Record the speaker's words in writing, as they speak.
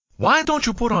Why don't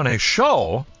you put on a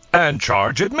show and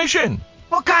charge admission?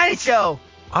 What kind of show?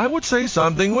 I would say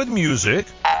something with music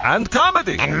and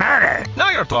comedy. And murder. Now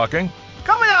you're talking.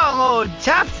 Come along, old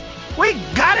toughs. We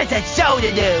got us a show to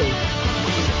do.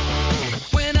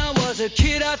 When I was a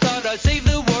kid, I thought I'd save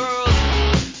the world.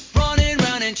 Running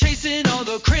around and chasing all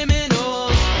the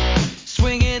criminals.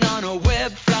 Swinging on a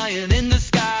web, flying in the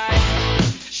sky.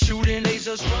 Shooting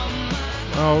lasers from my...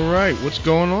 All right, what's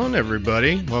going on,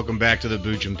 everybody? Welcome back to the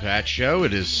Booch and Pat Show.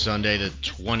 It is Sunday the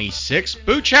 26th.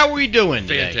 Booch, how are we doing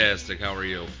today? Fantastic. How are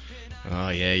you? Oh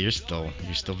yeah, you're still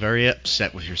very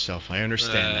upset with yourself. I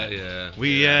understand that. Yeah.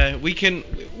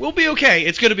 We'll be okay.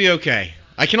 It's gonna be okay.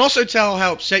 I can also tell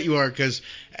how upset you are because,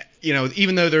 you know,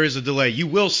 even though there is a delay, you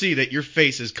will see that your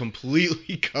face is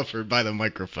completely covered by the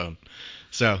microphone.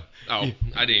 So. Oh,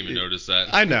 I didn't even notice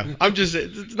that. I know.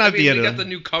 It's not the end we of got the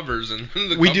new covers, and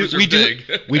the we covers do, are we big.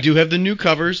 do, we do have the new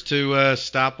covers to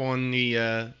stop on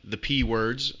the P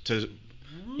words. To,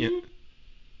 you know,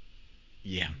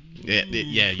 yeah.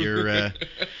 You're.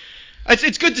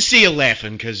 It's good to see you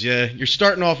laughing because you're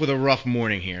starting off with a rough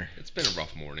morning here. It's been a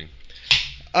rough morning.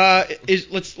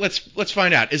 Let's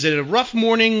find out. Is it a rough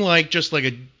morning like just like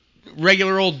a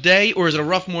regular old day, or is it a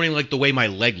rough morning like the way my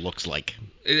leg looks like?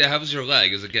 How's your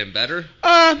leg? Is it getting better?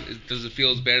 Does it feel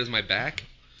as bad as my back?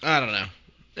 I don't know.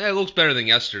 Yeah, it looks better than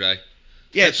yesterday.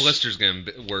 Yeah, that blister's getting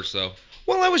worse though.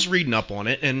 Well, I was reading up on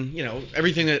it, and you know,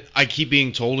 everything that I keep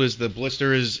being told is the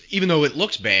blister is, even though it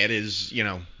looks bad, is, you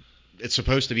know, it's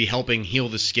supposed to be helping heal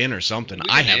the skin or something.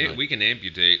 We can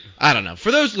amputate. I don't know.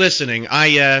 For those listening,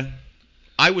 I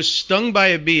was stung by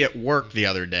a bee at work the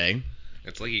other day.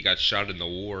 It's like he got shot in the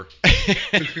war.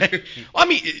 I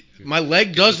mean, my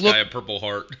leg does look. I have a Purple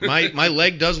Heart. my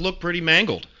leg does look pretty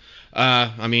mangled.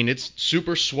 I mean, it's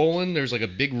super swollen. There's like a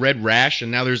big red rash,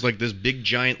 and now there's like this big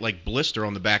giant like blister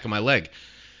on the back of my leg.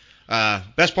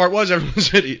 Best part was everyone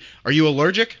said, "Are you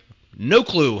allergic?" No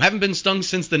clue. Haven't been stung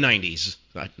since the 90s.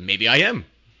 Maybe I am.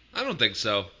 I don't think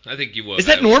so. I think you would. Is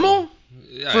that normal?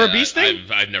 For a bee sting?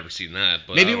 I've never seen that.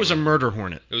 But maybe it was a murder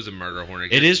hornet. It was a murder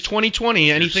hornet. It is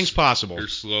 2020. Anything's possible. You're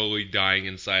slowly dying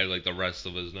inside like the rest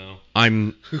of us now.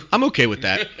 I'm okay with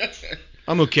that.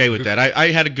 I'm okay with that.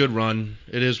 I had a good run.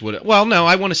 It is what. Well, no,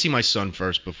 I want to see my son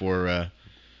first before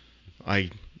I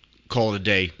call it a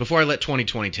day. Before I let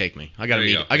 2020 take me. I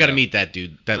gotta meet that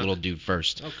dude, that little dude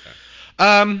first. Okay.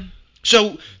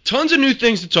 So, tons of new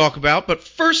things to talk about, but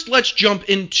first let's jump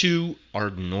into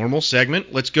our normal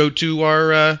segment. Let's go to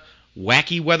our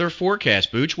wacky weather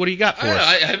forecast. Booch, what do you got for us?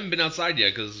 I haven't been outside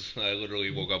yet because I literally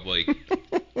woke up like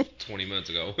 20 minutes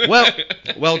ago.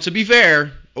 well, to be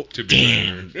fair... Oh,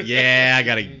 damn. Yeah,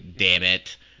 damn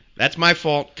it. That's my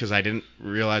fault because I didn't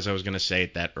realize I was going to say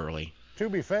it that early. To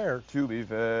be fair. To be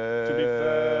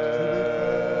fair.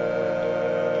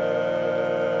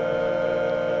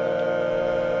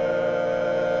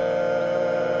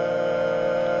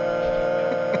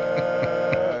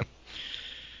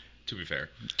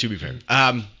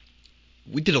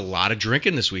 We did a lot of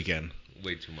drinking this weekend.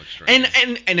 Way too much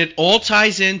drinking. And it all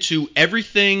ties into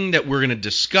everything that we're going to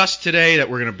discuss today, that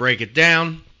we're going to break it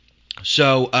down.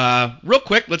 So, real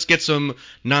quick, let's get some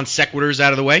non sequiturs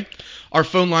out of the way. Our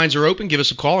phone lines are open. Give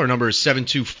us a call. Our number is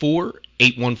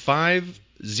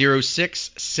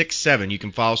 724-815-0667. You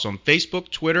can follow us on Facebook,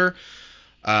 Twitter,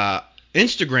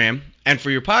 Instagram. And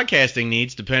for your podcasting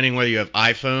needs, depending whether you have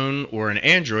iPhone or an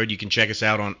Android, you can check us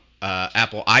out on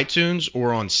Apple iTunes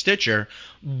or on Stitcher.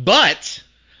 But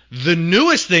the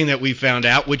newest thing that we found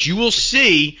out, which you will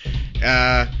see,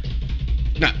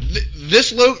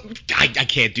 this logo, I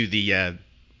can't do the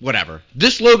whatever.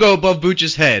 This logo above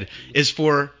Booch's head is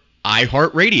for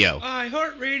iHeartRadio.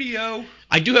 iHeartRadio.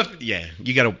 I do have,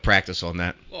 you got to practice on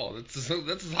that. Well, that's as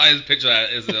high as pitch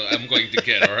as I'm going to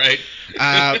get, all right?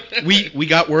 We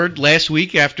got word last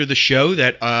week after the show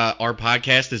that our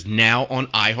podcast is now on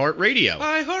iHeartRadio.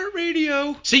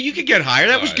 iHeartRadio. See, you could get higher.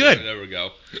 That was good. There we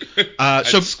go.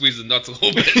 So squeeze the nuts a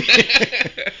little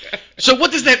bit. So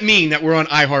what does that mean that we're on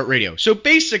iHeartRadio? So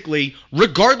basically,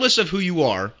 regardless of who you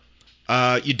are,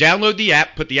 you download the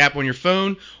app, put the app on your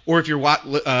phone, or if you're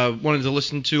wanting to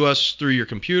listen to us through your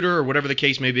computer or whatever the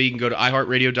case may be, you can go to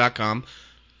iHeartRadio.com,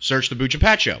 search the Booch and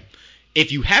Pat Show.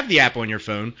 If you have the app on your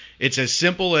phone, it's as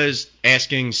simple as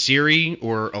asking Siri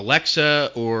or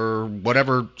Alexa or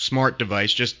whatever smart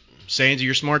device, just saying to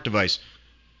your smart device,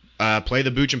 play the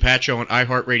Booch and Pat Show on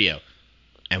iHeartRadio,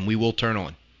 and we will turn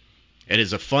on. It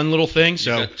is a fun little thing. You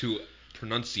got to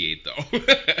pronunciate though.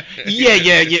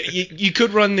 Yeah. You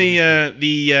could run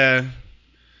the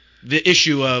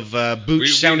issue of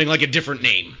Booch sounding like a different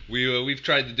name. We've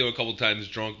tried to do a couple times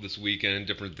drunk this weekend.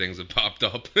 Different things have popped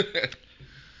up.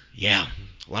 Yeah.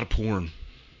 A lot of porn.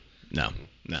 No.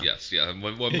 Yes, yeah.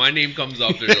 When my name comes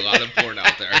up, there's a lot of porn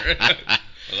out there.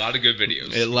 A lot of good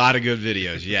videos. A lot of good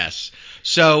videos, yes.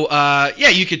 So,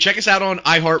 you can check us out on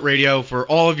iHeartRadio for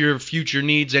all of your future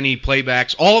needs, any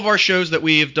playbacks. All of our shows that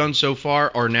we have done so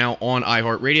far are now on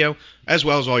iHeartRadio, as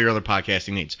well as all your other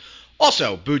podcasting needs.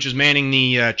 Also, Booch is manning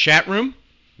the chat room.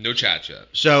 No chat yet.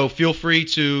 So feel free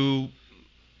to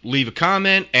leave a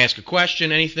comment, ask a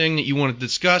question, anything that you want to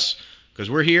discuss, because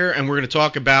we're here and we're going to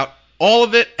talk about all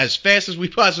of it as fast as we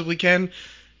possibly can,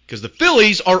 because the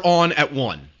Phillies are on at 1.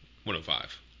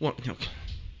 105. Well, no.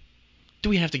 Do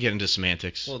we have to get into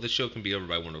semantics? Well, the show can be over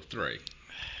by 103. It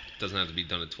doesn't have to be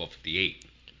done at 12:58.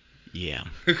 Yeah.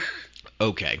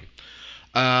 Okay.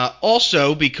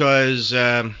 Also, because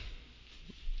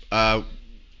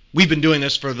we've been doing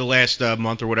this for the last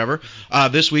month or whatever,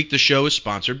 this week the show is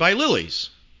sponsored by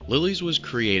Lily's. Lily's was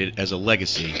created as a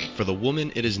legacy for the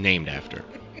woman it is named after.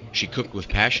 She cooked with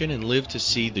passion and lived to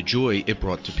see the joy it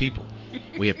brought to people.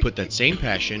 We have put that same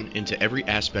passion into every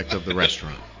aspect of the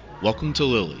restaurant. Welcome to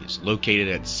Lily's, located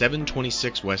at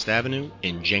 726 West Avenue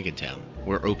in Jenkintown.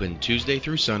 We're open Tuesday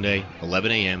through Sunday,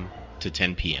 11 a.m. to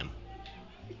 10 p.m.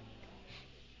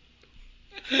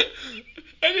 I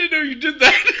didn't know you did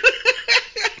that.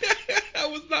 I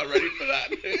was not ready for that.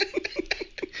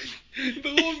 The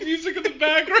little music in the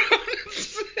background.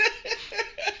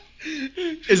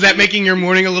 Is that making your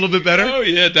morning a little bit better? Oh,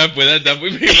 yeah, definitely. That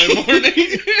definitely made my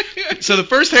morning. So the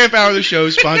first half hour of the show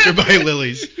is sponsored by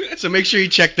Lily's. So make sure you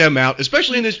check them out,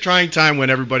 especially in this trying time when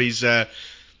everybody's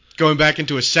going back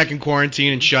into a second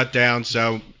quarantine and shut down.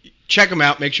 So check them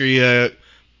out. Make sure you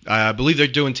I believe they're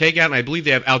doing takeout, and I believe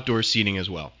they have outdoor seating as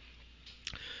well.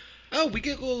 Oh, we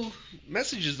get little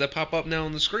messages that pop up now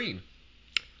on the screen.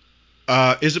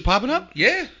 Is it popping up?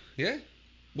 Yeah.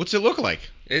 What's it look like?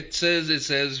 It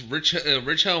says Rich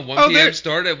Hell 1 Oh, p.m. there-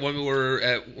 start at when we're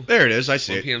at There it is. I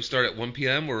see 1 it. p.m. start at 1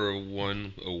 p.m. or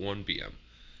 1 p.m.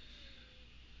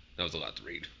 That was a lot to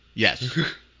read. Yes.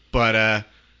 But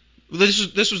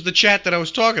this was the chat that I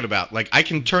was talking about. Like, I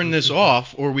can turn this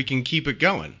off or we can keep it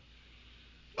going.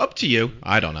 Up to you.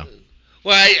 I don't know.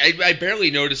 Well, I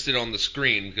barely noticed it on the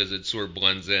screen because it sort of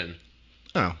blends in.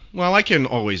 Oh, well, I can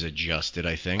always adjust it,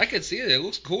 I think. I can see it. It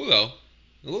looks cool though.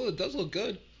 It does look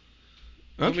good.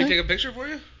 Want me to Okay. take a picture for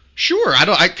you? Sure.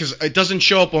 Because it doesn't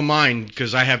show up on mine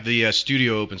because I have the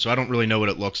studio open, so I don't really know what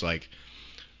it looks like.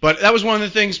 But that was one of the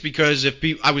things because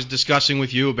I was discussing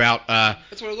with you about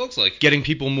That's what it looks like. getting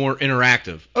people more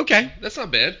interactive. Okay. That's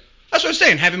not bad. That's what I'm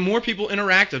saying. Having more people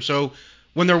interactive. So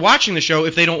when they're watching the show,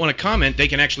 if they don't want to comment, they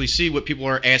can actually see what people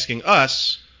are asking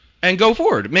us and go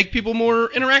forward. Make people more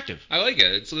interactive. I like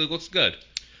it. It looks good.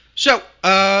 So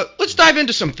let's dive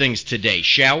into some things today,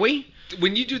 shall we?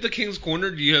 When you do the King's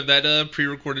Corner, do you have that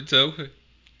pre-recorded too?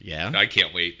 Yeah. I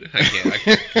can't wait. I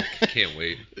can't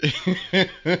wait.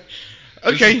 This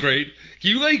Okay. is great.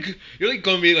 You're like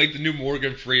going to be like the new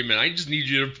Morgan Freeman. I just need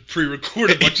you to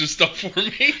pre-record a bunch of stuff for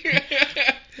me.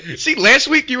 See, last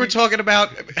week you were talking about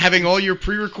having all your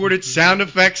pre-recorded sound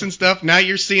effects and stuff. Now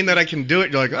you're seeing that I can do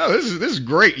it. You're like, oh, this is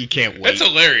great. You can't wait. That's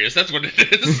hilarious. That's what it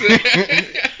is.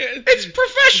 It's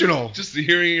professional. Just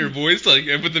hearing your voice, like,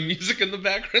 and with the music in the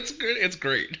background, it's good. It's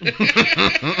great.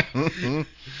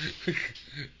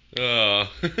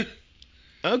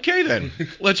 Okay, then.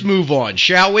 Let's move on,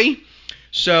 shall we?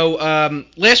 So,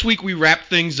 last week we wrapped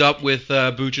things up with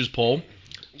Booch's poll.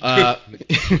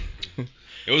 It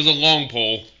was a long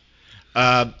poll.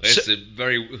 So, Lasted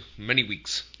very many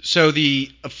weeks. so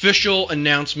the official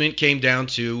announcement came down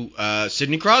to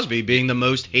Sidney Crosby being the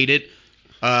most hated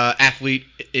athlete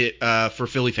for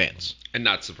Philly fans. And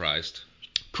not surprised.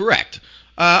 Correct.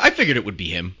 I figured it would be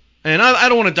him. And I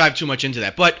don't want to dive too much into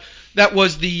that, but that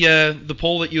was the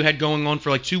poll that you had going on for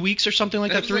like 2 weeks or something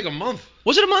like It that. was like a month.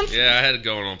 Was it a month? Yeah, I had it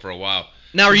going on for a while.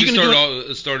 Now, are you going to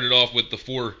do it? Started off with the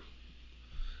 4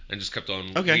 and just kept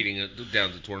on beating it down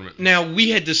to the tournament. Now, we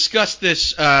had discussed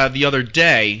this the other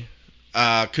day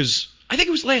because I think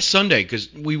it was last Sunday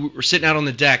because we were sitting out on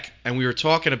the deck and we were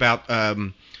talking about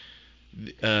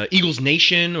Eagles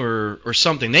Nation or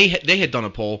something. They had done a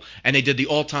poll and they did the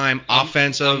all-time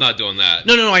offensive. I'm not doing that.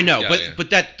 No, I know, Yeah, but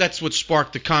that's what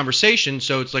sparked the conversation.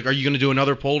 So it's like, are you going to do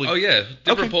another poll? Oh yeah,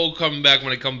 different Okay. poll coming back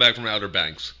when I come back from Outer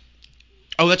Banks.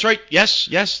 Oh, that's right. Yes.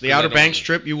 The I Outer don't Banks know.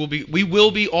 trip. We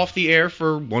will be off the air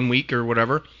for 1 week or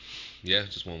whatever. Yeah,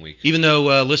 just 1 week. Even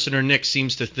though listener Nick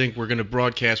seems to think we're going to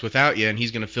broadcast without you and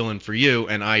he's going to fill in for you,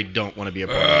 and I don't want to be a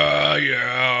part of it.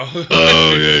 Yeah.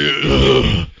 Oh,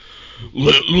 yeah.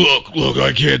 Look,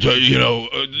 I can't tell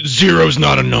you, zero's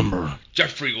not a number.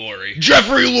 Jeffrey Lurie.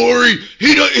 Jeffrey Lurie,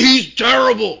 he's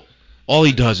terrible. All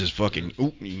he does is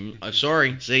fucking. I'm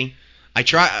sorry. See,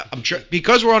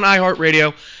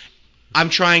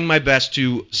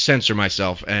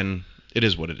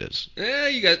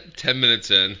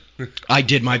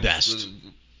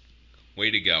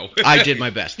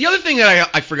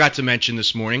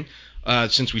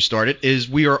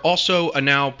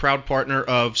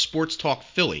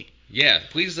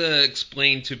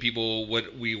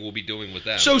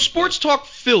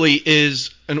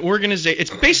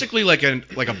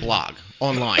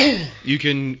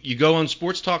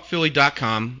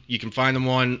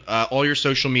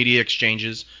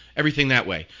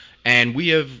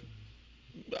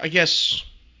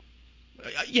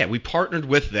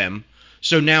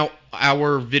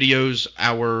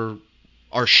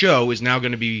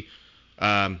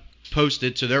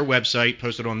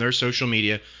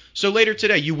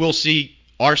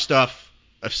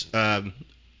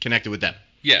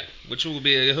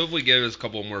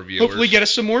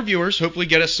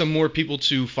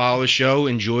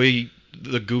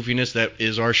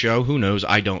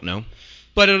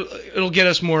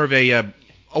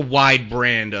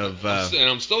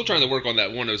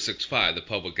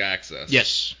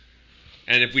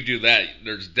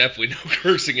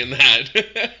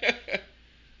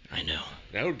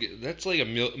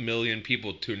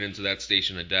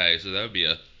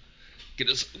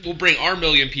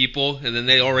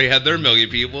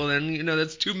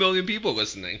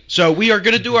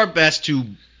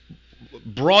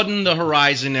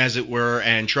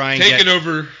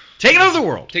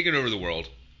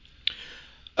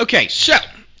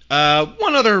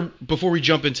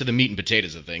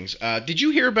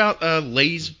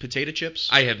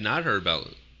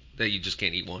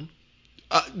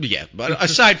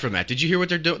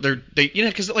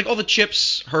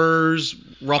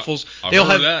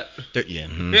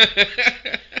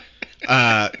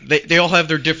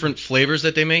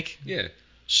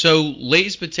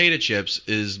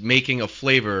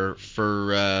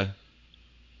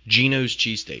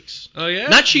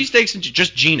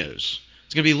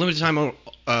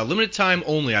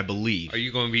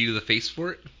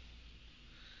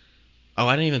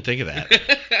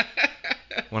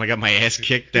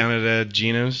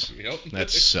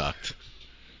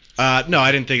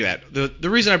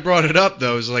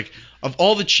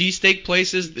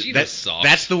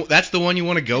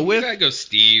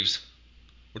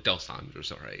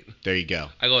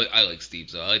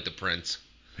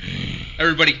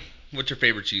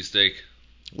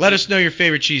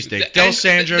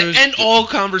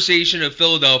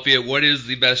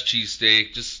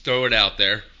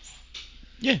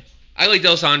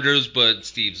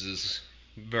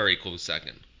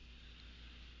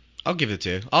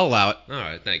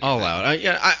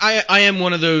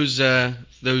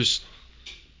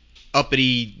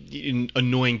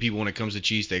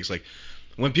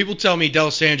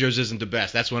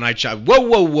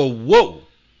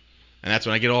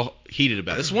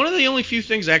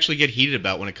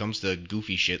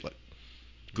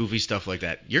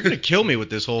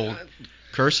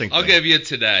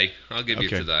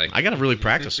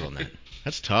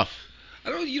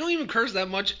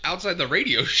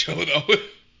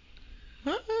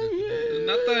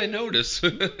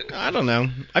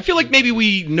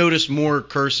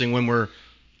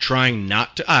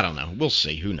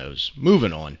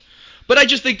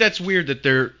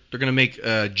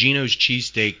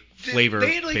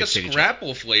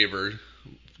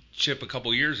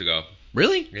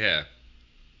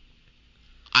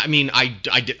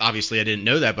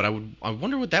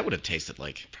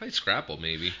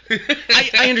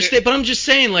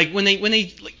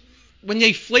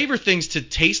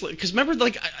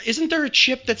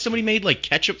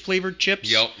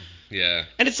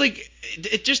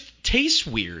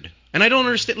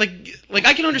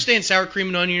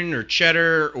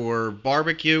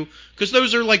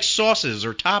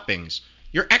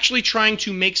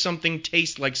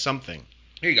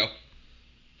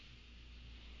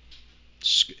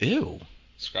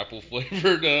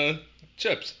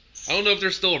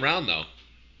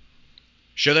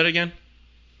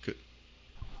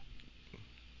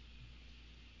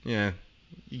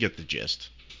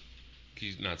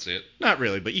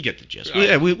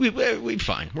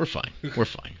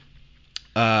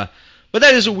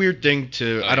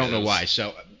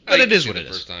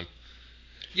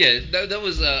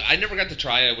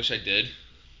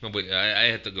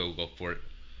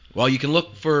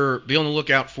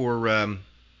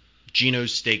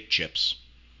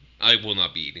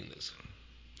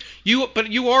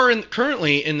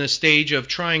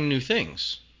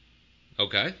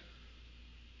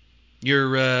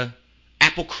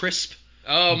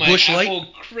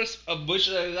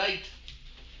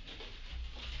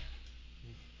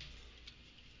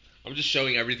 I'm just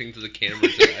showing everything to the camera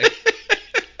today.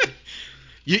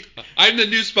 I'm the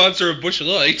new sponsor of Busch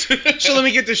Light. So let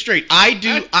me get this straight. Since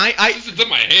it's in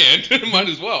my hand, might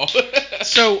as well.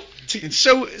 So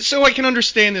I can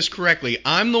understand this correctly.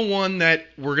 I'm the one that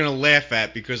we're gonna laugh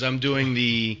at because I'm doing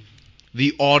the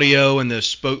audio and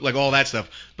the like all that stuff.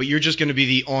 But you're just gonna be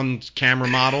the on-camera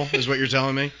model, is what you're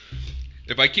telling me?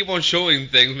 If I keep on showing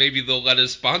things, maybe they'll let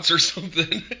us sponsor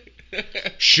something.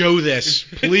 Show this,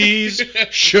 please.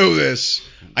 Show this.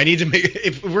 I need to make.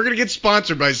 If we're gonna get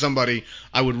sponsored by somebody,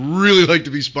 I would really like to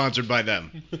be sponsored by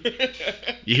them.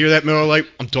 You hear that, Miller Lite?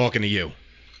 I'm talking to you.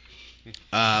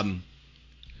 Yeah,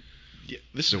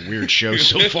 this is a weird show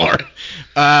so far.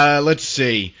 Let's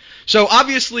see. So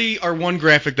obviously, our one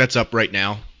graphic that's up right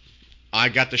now, I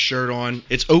got the shirt on.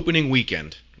 It's opening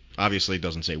weekend. Obviously, it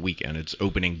doesn't say weekend. It's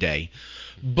opening day.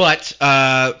 But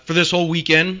for this whole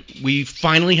weekend, we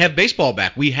finally have baseball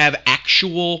back. We have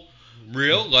actual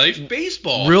real life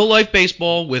baseball. Real life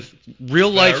baseball with real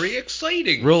life. Very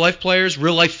exciting. Real life players,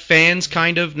 real life fans,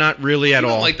 kind of. Not really at all.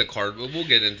 I don't like the card, but we'll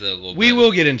get into it a little bit. We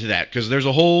will get into that because there's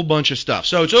a whole bunch of stuff.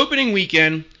 So it's opening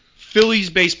weekend. Phillies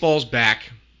baseball's back.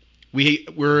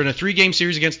 We're in a 3-game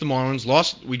series against the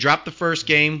Marlins. We dropped the first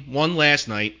game, won last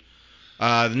night.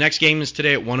 The next game is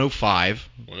today at 1:05.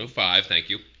 1:05, thank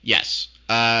you. Yes.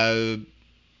 Vinny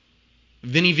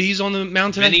V's on the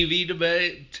mound today? Vinny V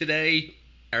today.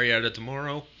 Arrieta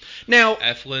tomorrow. Now,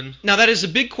 Eflin. Now that is a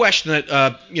big question that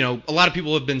a lot of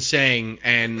people have been saying,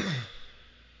 and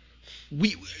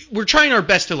we're trying our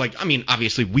best to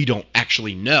obviously we don't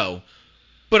actually know,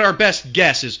 but our best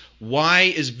guess is why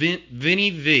is Vinny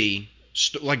V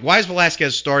why is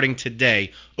Velasquez starting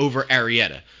today over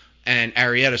Arrieta, and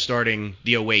Arrieta starting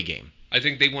the away game? I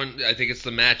think it's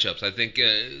the matchups. I think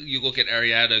you look at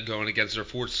Arrieta going against their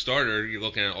fourth starter, you're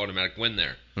looking at an automatic win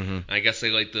there. Mm-hmm. I guess they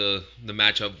like the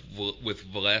matchup with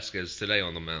Velasquez today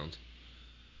on the mound.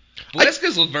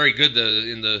 Velasquez looked very good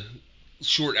in the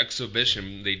short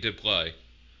exhibition they did play.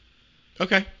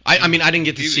 Okay. I didn't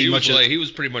get to see much of it. He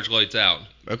was pretty much lights out.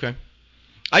 Okay.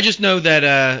 I just know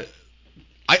that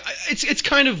it's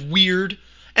kind of weird.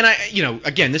 And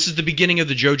again, this is the beginning of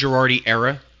the Joe Girardi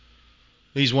era.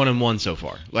 He's 1-1 so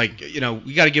far. We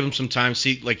got to give him some time,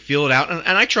 feel it out.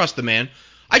 And I trust the man.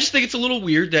 I just think it's a little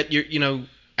weird that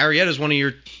Arrieta is one of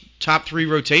your top 3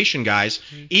 rotation guys.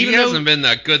 He hasn't been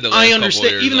that good the last couple of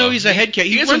years. Even though he's a head case.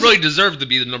 He doesn't really deserve to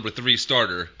be the number 3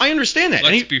 starter. I understand that.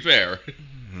 Let's be fair.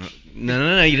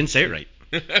 No, you didn't say it right.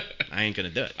 I ain't gonna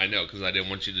do it. I know, because I didn't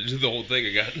want you to do the whole thing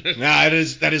again. Nah,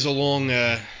 that is a long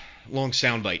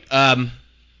soundbite.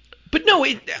 But no,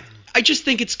 I just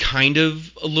think it's kind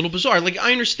of a little bizarre.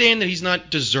 I understand that he's not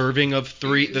deserving of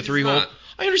the 3 hole.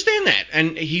 I understand that,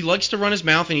 and he likes to run his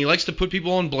mouth and he likes to put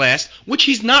people on blast, which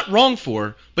he's not wrong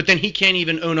for. But then he can't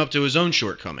even own up to his own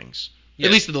shortcomings,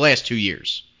 at least in the last 2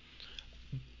 years.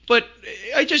 But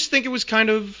I just think it was kind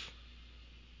of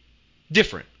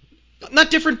different.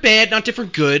 Not different bad, not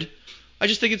different good. I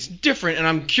just think it's different, and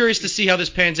I'm curious to see how this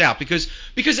pans out because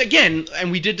again,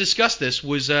 and we did discuss this,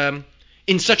 was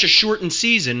in such a shortened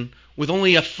season with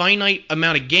only a finite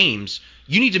amount of games,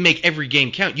 you need to make every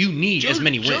game count. You need as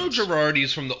many wins. Joe Girardi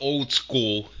is from the old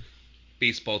school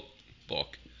baseball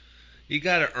book. You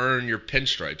got to earn your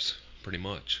pinstripes, pretty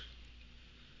much.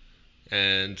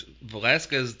 And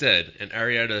Velasquez did, and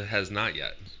Arrieta has not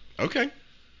yet. Okay.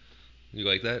 You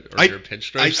like that? Earn your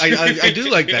pinstripes? I do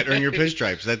like that. Earn your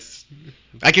pinstripes.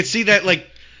 I could see that,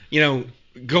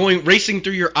 racing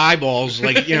through your eyeballs,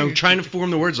 trying to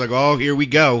form the words, oh, here we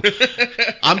go.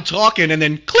 I'm talking, and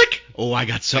then click. Oh, I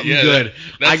got something good.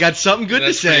 I got something good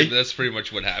to say. That's pretty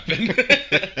much what happened.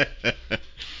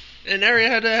 And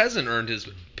Arrieta hasn't earned his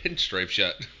pinstripes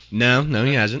yet. No,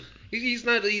 he hasn't. He's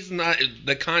not.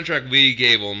 The contract we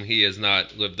gave him, he has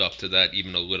not lived up to that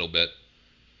even a little bit.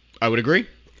 I would agree.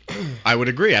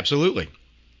 Absolutely.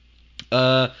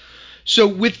 So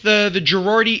with the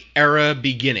Girardi era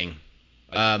beginning.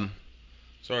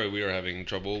 Sorry, we are having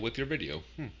trouble with your video.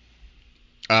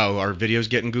 Oh, our video's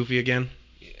getting goofy again?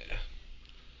 Yeah.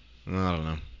 I don't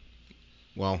know.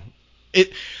 Well,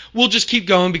 we'll just keep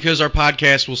going because our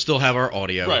podcast will still have our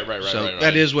audio. Right. So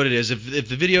that is what it is. If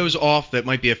the video is off, that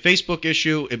might be a Facebook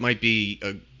issue. It might be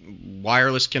a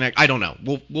wireless connect. I don't know.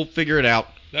 We'll figure it out.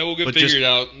 That will get figured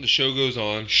out. The show goes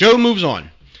on. Show moves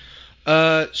on.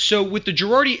 So with the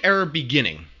Girardi era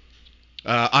beginning,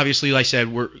 obviously, like I said,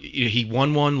 he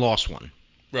won 1, lost 1.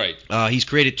 Right. He's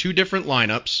created 2 different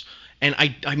lineups, and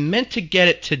I meant to get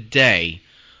it today.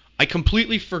 I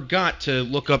completely forgot to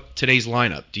look up today's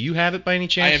lineup. Do you have it by any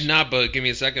chance? I have not, but give me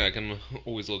a second. I can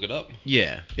always look it up.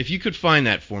 Yeah. If you could find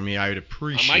that for me, I would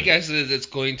appreciate My it. guess is it's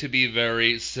going to be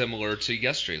very similar to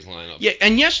yesterday's lineup. Yeah,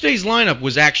 and yesterday's lineup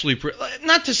was actually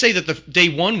not to say that the day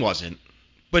one wasn't,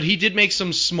 but he did make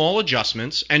some small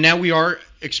adjustments, and now we are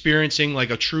experiencing like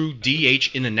a true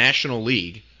DH in the National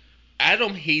League.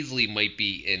 Adam Hazley might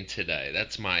be in today.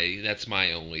 That's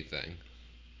my only thing.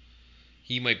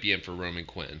 He might be in for Roman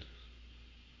Quinn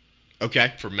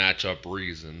Okay. for matchup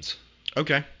reasons.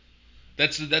 Okay.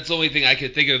 That's the only thing I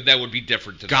could think of that would be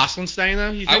different today. Gosselin staying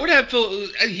though? You I think? would have Phil.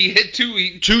 He hit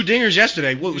two. Two dingers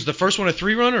yesterday. What was the first one, a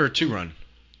 3-run or a 2-run?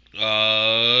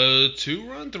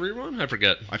 2-run, 3-run. I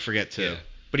forget. I forget too. Yeah.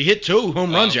 But he hit 2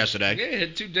 home runs yesterday. Yeah, he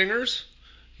hit 2 dingers.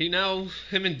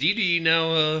 Him and Didi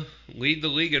now lead the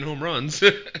league in home runs.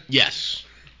 Yes.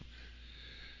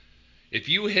 If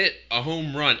you hit a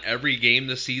home run every game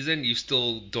this season, you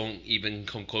still don't even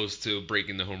come close to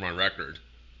breaking the home run record.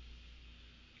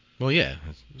 Well, yeah.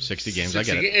 60 games. I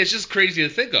get it. It's just crazy to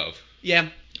think of. Yeah,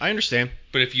 I understand.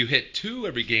 But if you hit 2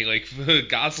 every game, like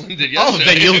Gosselin did Oh,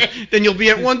 yesterday, then you'll be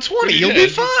at 120. You'll be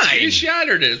fine. You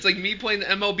shattered it. It's like me playing the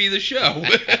MLB The Show.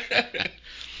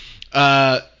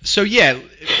 So yeah,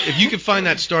 if you could find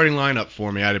that starting lineup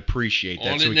for me, I'd appreciate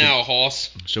that. On so it we now,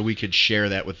 Hoss. so we could share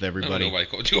that with I everybody. don't know why I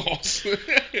called you Hoss.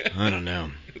 I don't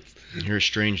know. You're a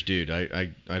strange dude.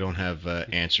 I don't have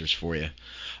answers for you.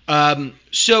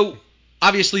 So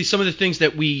obviously some of the things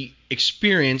that we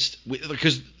experienced,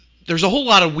 because there's a whole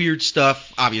lot of weird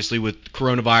stuff, obviously, with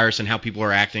coronavirus and how people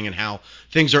are acting and how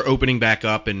things are opening back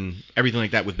up and everything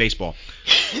like that with baseball.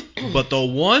 But the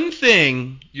one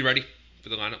thing You ready for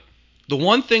the lineup? The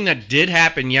one thing that did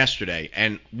happen yesterday,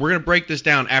 and we're going to break this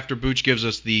down after Booch gives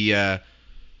us the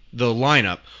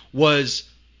lineup, was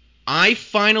I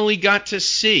finally got to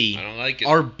see I don't like it.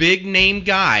 our big name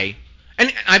guy.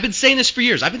 And I've been saying this for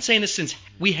years. I've been saying this since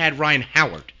we had Ryan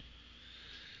Howard.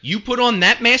 You put on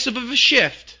that massive of a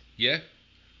shift, Yeah.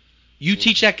 you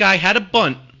teach that guy how to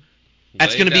bunt,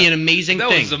 that's going to be an amazing that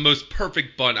thing. was the most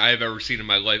perfect bunt I have ever seen in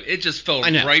my life. It just fell I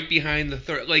know. right behind the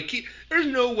third. Like, there's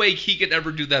no way he could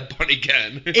ever do that bunt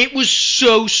again. It was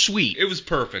so sweet. It was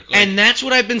perfect. Like, And that's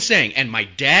what I've been saying. And my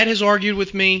dad has argued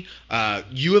with me.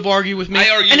 You have argued with me. I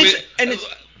argue and with it's, and it's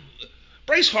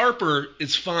Bryce Harper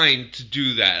is fine to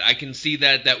do that. I can see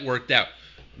that worked out.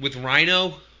 With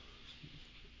Rhino,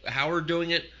 Howard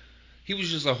doing it, he was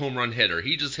just a home run hitter.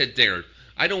 He just hit dingers.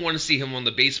 I don't want to see him on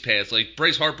the base pass. Like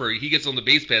Bryce Harper, he gets on the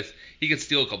base pass, he can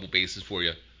steal a couple bases for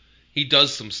you. He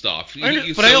does some stuff.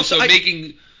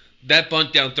 Making that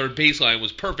bunt down third baseline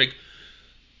was perfect.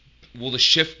 Will the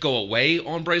shift go away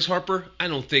on Bryce Harper? I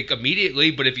don't think immediately,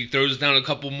 but if he throws down a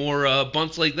couple more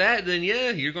bunts like that, then yeah,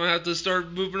 you're going to have to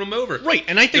start moving him over. right.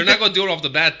 And I think They're not going to do it off the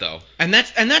bat, though. And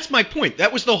that's my point.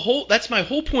 That's my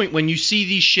whole point when you see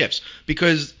these shifts,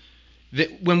 because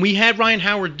when we had Ryan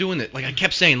Howard doing it, like I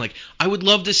kept saying, like I would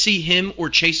love to see him or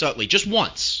Chase Utley just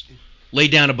once lay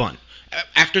down a bunt.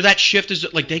 After that shift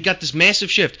is like they got this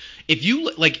massive shift. If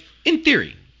you like in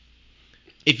theory,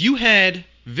 if you had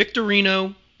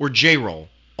Victorino or J-Roll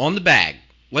on the bag,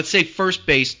 let's say first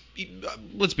base,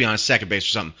 let's be honest, second base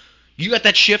or something. You got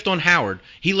that shift on Howard.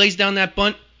 He lays down that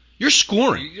bunt. You're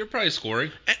scoring. You're probably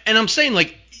scoring. And I'm saying,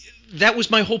 like, that was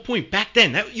my whole point back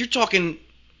then. You're talking,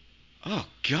 oh,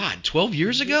 God, 12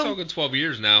 years ago? You're talking 12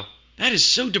 years now. That is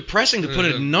so depressing to put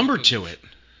a number to it.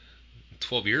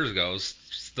 12 years ago, I was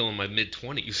still in my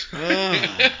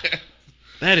mid-20s.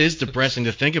 That is depressing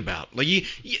to think about. Like,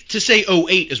 to say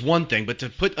 08 is one thing, but to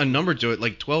put a number to it,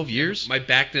 like 12 years? My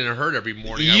back didn't hurt every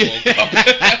morning I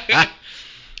woke up.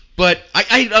 But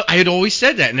I had always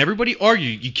said that, and everybody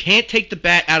argued, you can't take the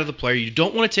bat out of the player. You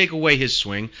don't want to take away his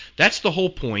swing. That's the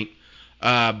whole point.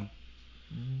 But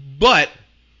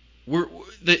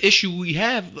the issue we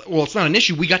have, well, it's not an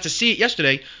issue. We got to see it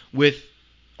yesterday with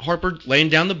Harper laying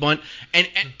down the bunt, and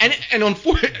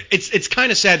unfortunately, it's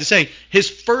kind of sad to say his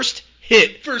first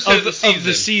hit of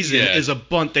the season is a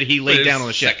bunt that he laid down on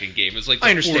the shift. Second game, it's like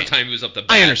the fourth time he was up the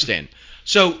bat. I understand.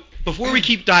 So before we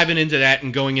keep diving into that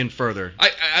and going in further,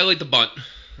 I like the bunt.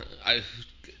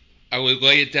 I would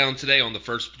lay it down today on the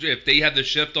first. If they have the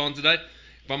shift on today,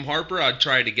 if I'm Harper, I'd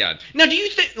try it again. now do you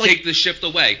think Take the shift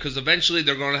away, because eventually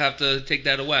they're going to have to take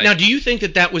that away. Now, do you think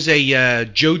that was a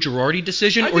Joe Girardi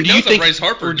decision, I or think do you that was a think Bryce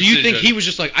Harper or do you think decision. he was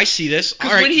just like, I see this, all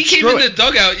Because right, when he came screw in it. the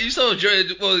dugout, you saw Joe.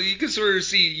 Well, you can sort of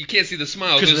see. You can't see the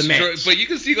smile 'Cause of the Mets. but you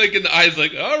can see like in the eyes,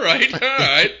 like, all right.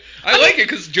 I like it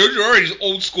because Joe Girardi's an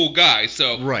old school guy.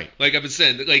 So Right. like I've been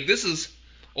saying, like this is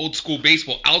old school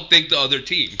baseball. Outthink the other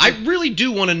team. I really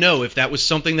do want to know if that was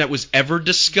something that was ever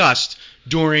discussed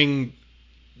during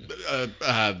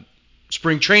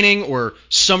spring training or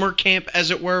summer camp, as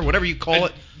it were, whatever you call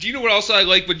it. Do you know what else I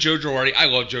like with Joe Girardi? I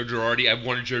love Joe Girardi. I've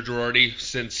wanted Joe Girardi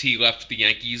since he left the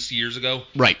Yankees years ago.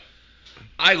 Right.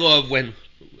 I love when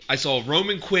I saw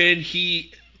Roman Quinn,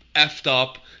 he effed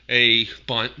up a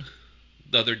bunt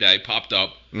the other day, popped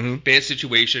up. Bad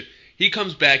situation. He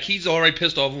comes back. He's already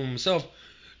pissed off with himself.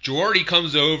 Girardi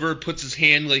comes over, puts his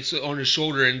hand like on his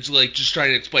shoulder, and like just trying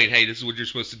to explain, hey, this is what you're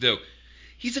supposed to do.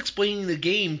 He's explaining the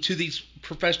game to these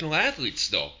professional athletes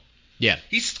still. Yeah.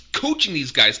 He's coaching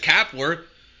these guys. Kapler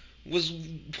was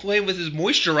playing with his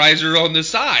moisturizer on the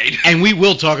side. And we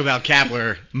will talk about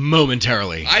Kapler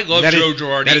momentarily. I love Joe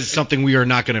Girardi. That is something we are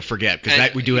not going to forget,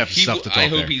 because we do have stuff to talk about. I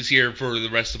hope he's here for the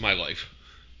rest of my life.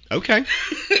 Okay.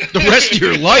 The rest of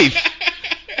your life?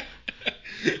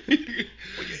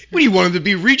 What do you want him to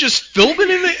be, Regis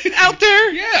Philbin out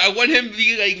there? Yeah, I want him to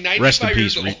be like 95 Rest in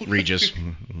peace, years old. Regis.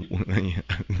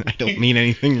 I don't mean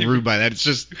anything rude by that. It's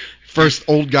just first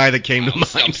old guy that came to mind.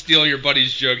 I'm stealing your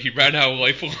buddy's joke. He ran out of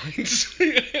lifelines.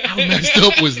 How messed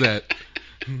up was that?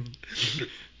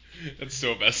 That's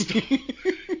so messed up.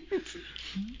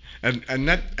 and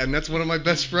that's one of my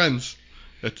best friends.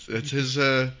 That's his.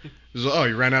 Oh,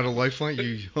 you ran out of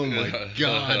lifeline. Oh my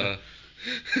god.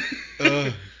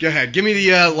 Go ahead. Give me the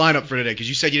lineup for today, because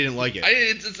you said you didn't like it.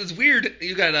 It's weird.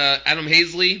 You got Adam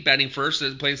Hazley batting first,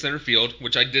 playing center field,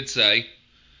 which I did say.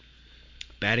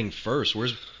 Batting first.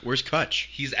 Where's Kutch?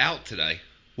 He's out today.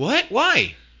 What?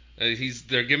 Why?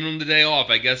 They're giving him the day off,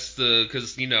 I guess,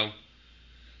 because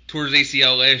tore his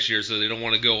ACL last year, so they don't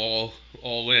want to go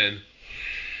all in.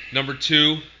 Number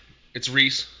 2, it's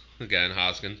Reese again,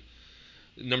 Hoskins.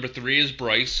 Number 3 is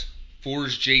Bryce. 4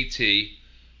 is JT.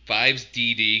 5's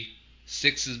DD.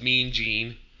 6 is Mean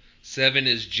Gene. 7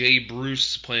 is Jay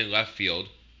Bruce playing left field.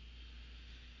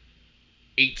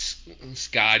 8's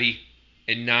Scotty.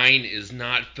 And 9 is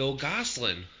not Phil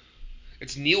Gosselin.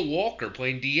 It's Neil Walker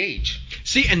playing DH.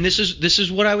 See, and this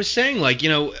is what I was saying. Like,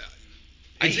 I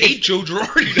hate Joe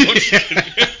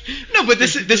Girardi. No, but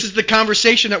this is the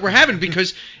conversation that we're having,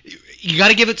 because you got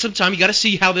to give it some time. You got to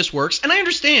see how this works. And I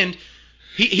understand.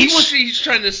 He's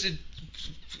trying to see.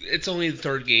 It's only the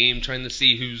third game, trying to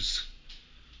see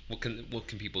what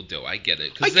can people do. I get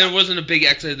it, because there wasn't a big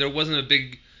exit. There wasn't a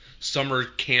big summer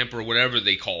camp or whatever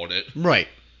they called it. Right.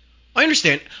 I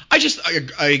understand.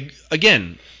 I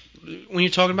again, when you're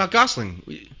talking about Gosling,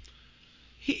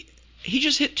 he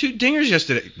just hit 2 dingers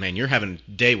yesterday. Man, you're having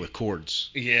a day with cords.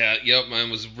 Yeah, yep,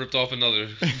 mine was ripped off another.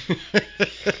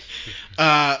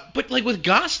 But like with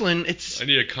Gosling, it's. I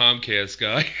need a Comcast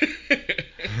guy.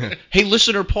 Hey,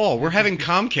 listener Paul, we're having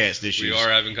Comcast issues. We are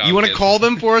having Comcast. You want to call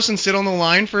them for us and sit on the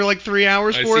line for like 3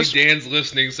 hours for us? I see Dan's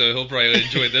listening, so he'll probably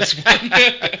enjoy this one.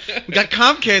 We got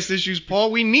Comcast issues,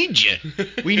 Paul. We need you.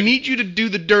 We need you to do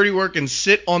the dirty work and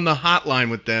sit on the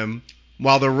hotline with them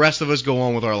while the rest of us go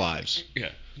on with our lives. Yeah,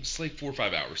 it's like 4 or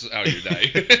 5 hours out of your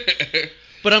day.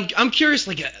 But I'm curious,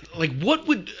 like what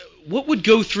would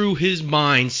go through his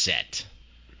mindset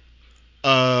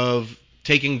of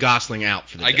taking Gosling out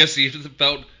for the day? I guess he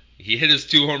felt he hit his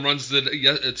 2 home runs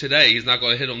today. He's not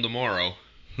going to hit them tomorrow.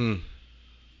 And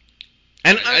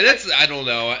I don't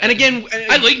know. And again,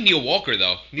 I like Neil Walker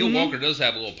though. Neil Walker does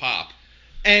have a little pop.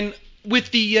 And with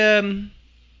the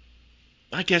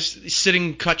I guess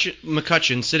sitting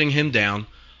McCutcheon, sitting him down.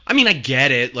 I mean, I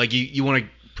get it. Like you want to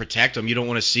protect him. You don't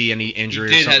want to see any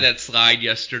injury. He did have that slide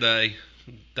yesterday,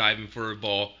 diving for a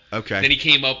ball. Okay. Then he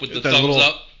came up with the thumbs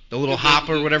up. The little hop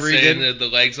or whatever he did. The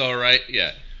leg's all right.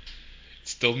 Yeah.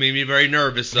 Still made me very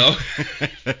nervous though,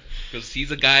 because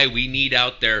he's a guy we need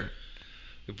out there.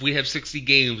 If we have 60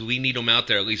 games, we need him out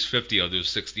there at least 50 of those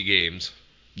 60 games.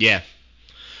 Yeah.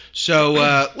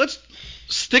 So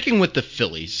sticking with the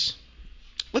Phillies,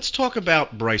 let's talk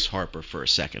about Bryce Harper for a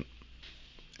second.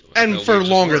 And for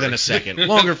longer than a second.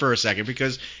 Longer for a second,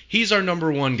 because he's our number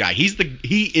 1 guy.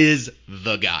 He is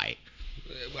the guy.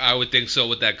 I would think so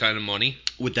with that kind of money.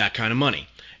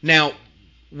 Now,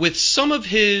 with some of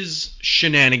his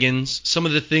shenanigans, some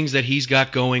of the things that he's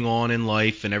got going on in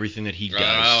life and everything that he does.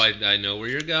 Oh, I know where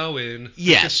you're going.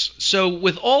 Yes. So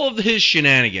with all of his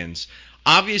shenanigans,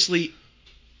 obviously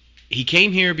he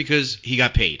came here because he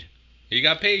got paid. He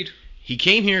got paid. He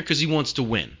came here because he wants to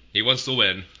win. He wants to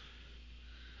win.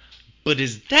 But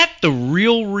is that the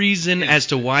real reason as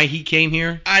to why he came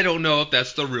here? I don't know if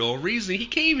that's the real reason he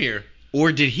came here.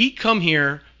 Or did he come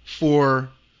here for,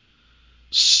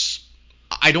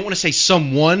 I don't want to say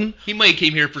someone. He might have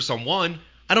came here for someone.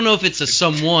 I don't know if it's a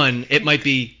someone. It might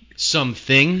be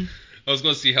something. I was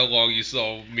going to see how long you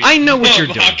saw me. I know what you're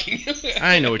doing.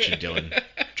 I know what you're doing.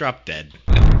 Drop dead.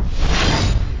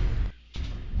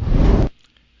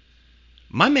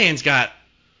 My man's got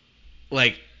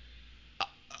like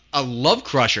a love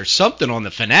crush or something on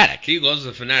the Fanatic. He loves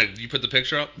the Fanatic. Did you put the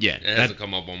picture up? Yeah, It hasn't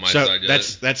come up on my So side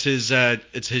yet. that's his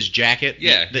it's his jacket.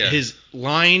 Yeah, yeah. His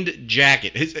lined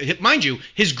jacket. Mind you,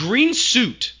 his green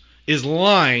suit is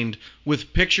lined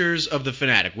with pictures of the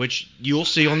Fanatic, which you'll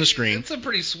see on the screen. It's a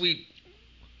pretty sweet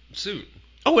suit.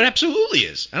 Oh, it absolutely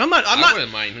is. And I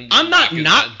wouldn't mind him I'm not rocking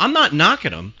that. I'm not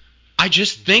knocking him. I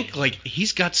just think like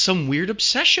he's got some weird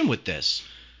obsession with this.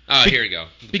 Oh, here we go.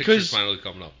 The because- picture's finally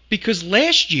coming up. Because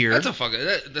last year That's a fucking.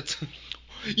 That's.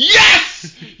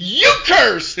 Yes! You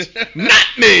cursed! Not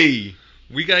me!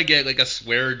 We gotta get like a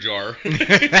swear jar.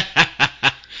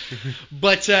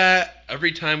 But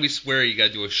Every time we swear, you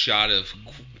gotta do a shot of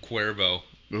Cuervo.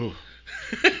 ooh,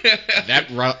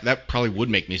 that probably would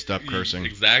make me stop cursing.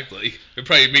 Exactly. It'd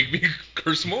probably make me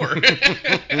curse more.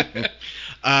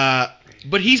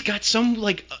 But he's got some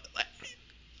like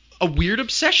a weird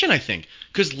obsession, I think,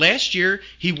 because last year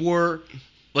he wore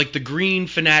like the green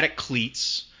Fanatic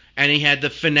cleats and he had the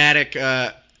Fanatic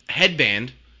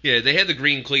headband. Yeah, they had the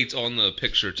green cleats on the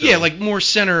picture too. Yeah, like more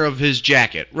center of his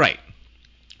jacket, right?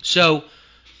 So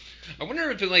I wonder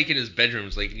if like in his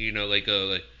bedrooms, like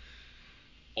like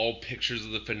all pictures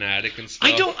of the Fanatic and stuff.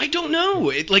 I don't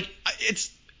know.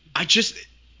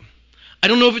 I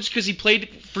don't know if it's because he played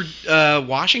for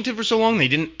Washington for so long they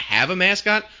didn't have a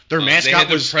mascot. Their mascot they had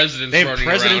the was presidents they have running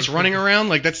presidents around. running around.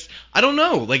 Like that's I don't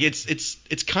know. Like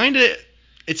it's kind of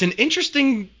it's an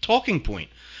interesting talking point.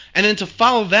 And then to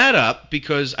follow that up,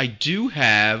 because I do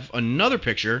have another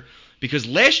picture, because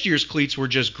last year's cleats were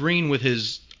just green with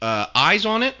his eyes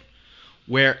on it,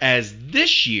 whereas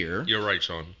this year You're right,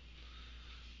 Sean.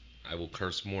 I will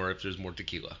curse more if there's more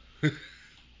tequila.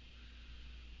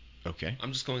 okay.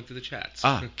 I'm just going through the chats.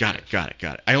 Got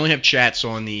it. I only have chats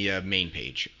on the main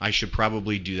page. I should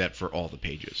probably do that for all the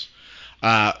pages.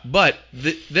 But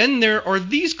then there are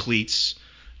these cleats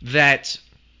that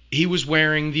he was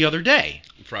wearing the other day.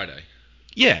 Friday.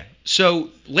 Yeah. So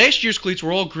last year's cleats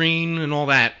were all green and all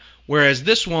that, whereas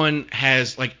this one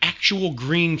has like actual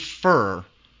green fur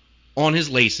on his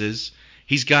laces.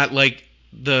 He's got like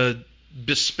the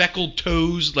bespeckled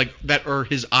toes like that are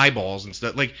his eyeballs and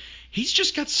stuff. Like he's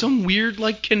just got some weird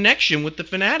like connection with the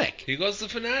Fanatic. He loves the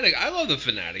Fanatic. I love the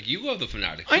Fanatic. You love the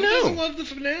Fanatic. I know. Who doesn't love the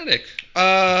Fanatic?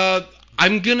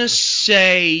 I'm gonna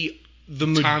say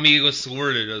Tommy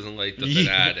Lasorda doesn't like the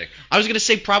Fanatic. I was gonna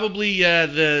say probably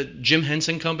the Jim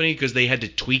Henson Company because they had to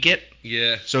tweak it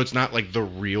Yeah. so it's not like the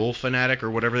real Fanatic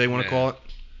or whatever they want to call it.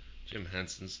 Jim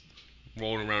Henson's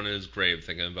rolling around in his grave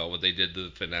thinking about what they did to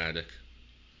the Fanatic.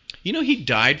 You know he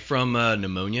died from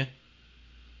pneumonia.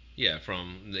 Yeah,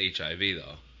 from the HIV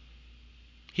though.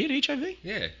 He had HIV?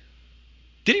 Yeah.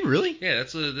 Did he really? Yeah,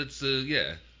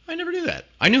 yeah. I never knew that.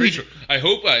 I knew Pretty he. sure. I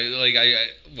hope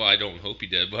I don't hope he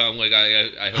did, but I'm like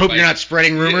I Hope you're not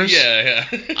spreading rumors. Yeah.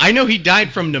 I know he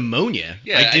died from pneumonia.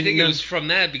 Yeah, I I didn't think know. it was from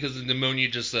that because the pneumonia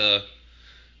just because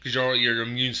your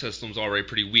immune system's already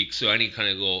pretty weak, so any kind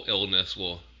of little illness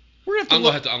will. We're gonna have to I'm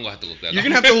look. gonna have to look that up. You're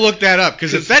gonna have to look that up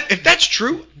because if that's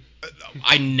true,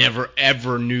 I never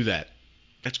ever knew that.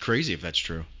 That's crazy if that's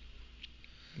true.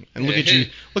 And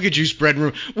look at you spreading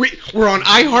rumors. We're on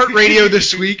iHeartRadio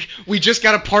this week. We just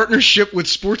got a partnership with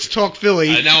Sports Talk Philly,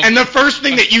 I know. and the first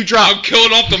thing that you I'm dropped.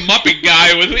 killing off the Muppet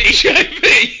guy with HIV.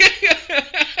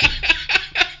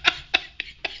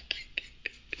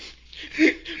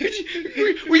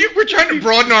 We're trying to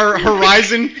broaden our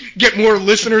horizon, get more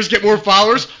listeners, get more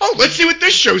followers. Oh, let's see what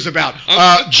this show's about.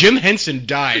 Jim Henson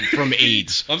died from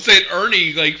AIDS. I'm saying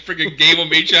Ernie like freaking gave him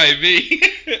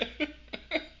HIV.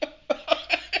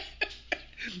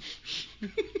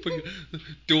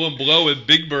 Doing blow with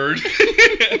Big Bird.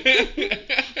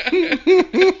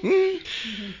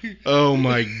 Oh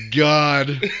my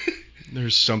God.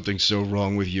 There's something so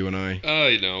wrong with you and I.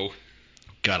 I know.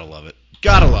 Gotta love it.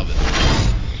 Gotta love it.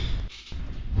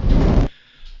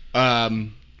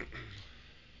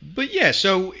 But yeah,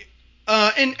 so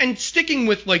and sticking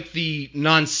with like the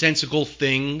nonsensical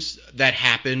things that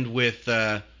happened with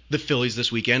the Phillies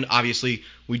this weekend. Obviously,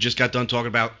 we just got done talking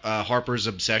about Harper's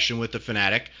obsession with the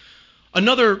Fanatic.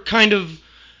 Another kind of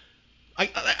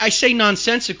I say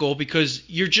nonsensical because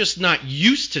you're just not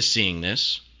used to seeing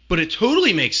this, but it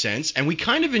totally makes sense, and we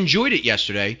kind of enjoyed it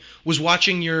yesterday, was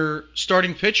watching your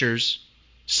starting pitchers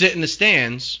sit in the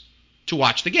stands to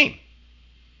watch the game.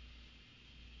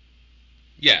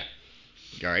 Yeah.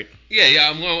 All right.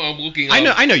 Yeah. I'm looking.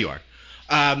 I know you are.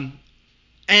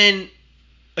 And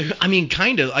I mean,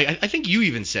 kind of. I think you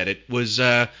even said it was.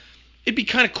 It'd be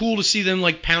kind of cool to see them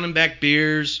like pounding back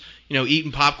beers,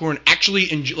 eating popcorn, actually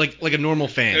like a normal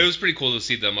fan. It was pretty cool to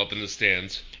see them up in the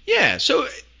stands. Yeah. So,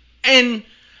 and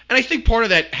And I think part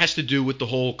of that has to do with the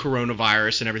whole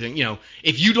coronavirus and everything. You know,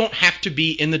 if you don't have to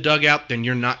be in the dugout, then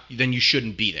you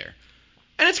shouldn't be there.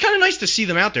 And it's kind of nice to see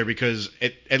them out there because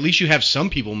at least you have some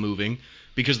people moving,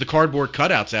 because the cardboard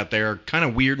cutouts out there are kind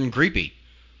of weird and creepy.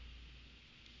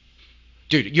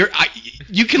 Dude,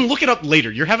 you can look it up later.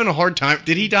 You're having a hard time.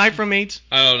 Did he die from AIDS?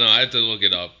 I don't know. I have to look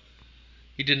it up.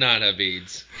 He did not have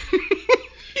AIDS.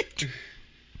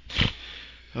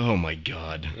 Oh my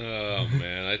God. Oh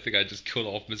man, I think I just killed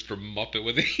off Mr. Muppet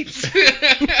with AIDS.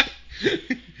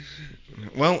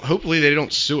 Well, hopefully they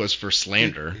don't sue us for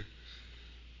slander.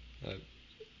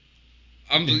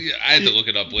 I have to look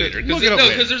it up later. Look it up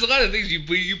later. Because there's a lot of things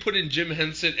you put in Jim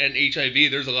Henson and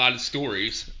HIV. There's a lot of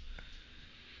stories.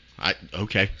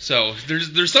 Okay. So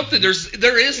there's something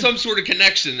there is some sort of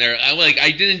connection there.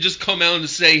 I didn't just come out and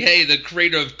say, hey, the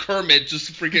creator of Kermit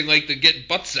just freaking like to get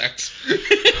butt sex.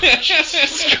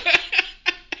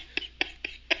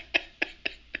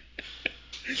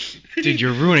 Dude,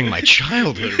 you're ruining my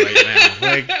childhood right now.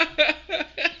 Like,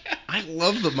 I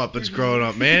love the Muppets growing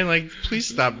up, man. Like, please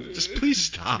stop. Just please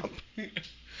stop.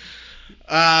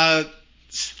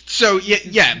 So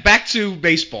yeah, back to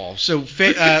baseball. So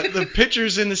the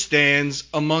pitchers in the stands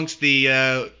amongst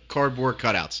the cardboard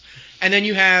cutouts, and then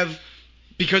you have,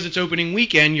 because it's opening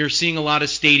weekend, you're seeing a lot of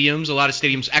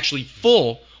stadiums actually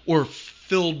full or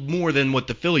filled more than what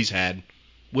the Phillies had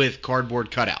with cardboard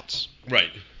cutouts.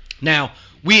 Right. Now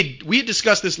we had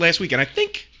discussed this last week, and I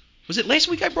think, was it last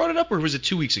week I brought it up, or was it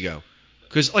 2 weeks ago?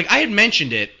 Because like I had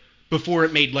mentioned it before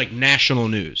it made like national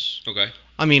news. Okay.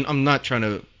 I mean, I'm not trying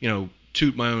to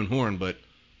toot my own horn, but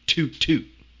toot. Toot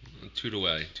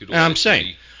away. I'm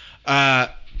saying.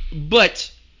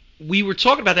 But we were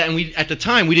talking about that, and at the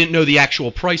time we didn't know the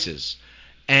actual prices.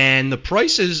 And the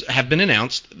prices have been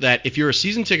announced that if you're a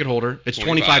season ticket holder, it's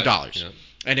 $25. Yeah.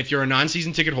 And if you're a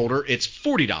non-season ticket holder, it's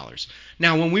 $40.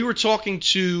 Now, when we were talking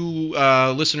to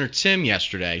listener Tim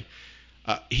yesterday,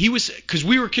 because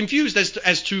we were confused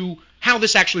as to how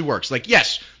this actually works. Like,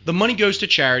 yes, the money goes to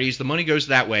charities, the money goes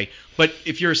that way, but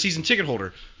if you're a season ticket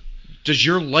holder, does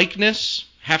your likeness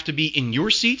have to be in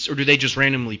your seats, or do they just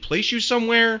randomly place you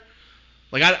somewhere?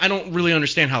 Like, I don't really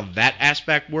understand how that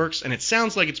aspect works, and it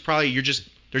sounds like it's probably they're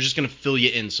just going to fill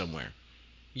you in somewhere.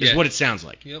 Is what it sounds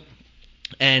like. Yep.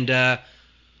 And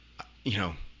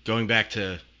going back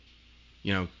to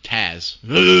Taz,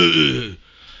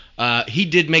 he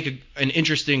did make an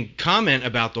interesting comment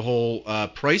about the whole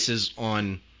prices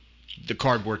on the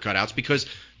cardboard cutouts, because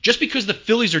the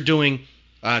Phillies are doing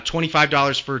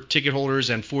 $25 for ticket holders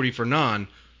and $40 for non,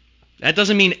 that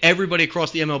doesn't mean everybody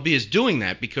across the MLB is doing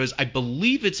that, because I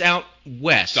believe it's out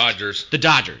west. The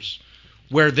Dodgers,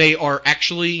 where they are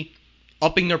actually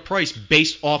upping their price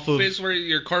based off of... Based where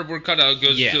your cardboard cutout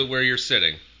goes to where you're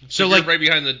sitting. So if like you're right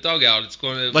behind the dugout, it's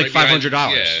going to... Like $500.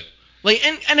 Yeah. Like,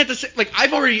 and at the like,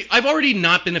 I've already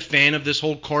not been a fan of this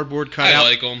whole cardboard cutout. I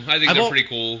like them. I think they're pretty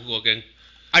cool looking.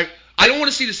 I don't want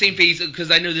to see the same face,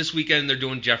 because I know this weekend they're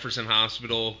doing Jefferson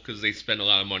Hospital because they spend a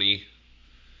lot of money.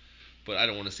 But I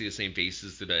don't want to see the same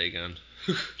faces today again.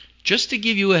 Just to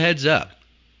give you a heads up,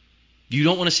 you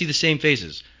don't want to see the same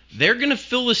faces. They're going to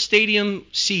fill the stadium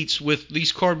seats with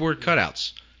these cardboard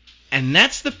cutouts. And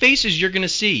that's the faces you're going to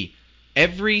see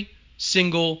every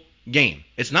single game.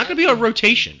 It's not going to be a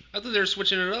rotation. I thought they were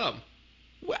switching it up.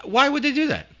 Why would they do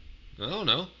that? I don't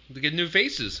know. To get new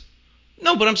faces.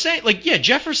 No, but I'm saying, like, yeah,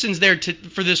 Jefferson's there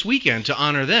for this weekend to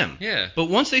honor them. Yeah. But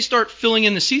once they start filling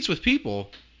in the seats with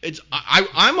people,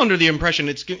 I'm under the impression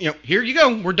it's, here you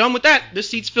go, we're done with that. This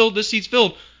seat's filled.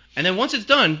 And then once it's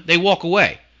done, they walk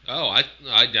away. Oh, I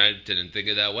didn't think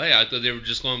it that way. I thought they were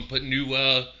just going to put new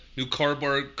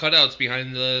cardboard cutouts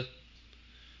behind the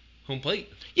home plate.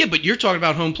 Yeah, but you're talking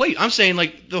about home plate. I'm saying,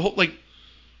 like, the whole, like,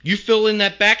 you fill in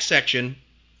that back section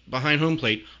behind home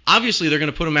plate. Obviously, they're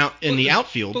going to put them out in the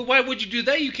outfield. But why would you do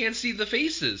that? You can't see the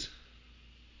faces.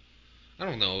 I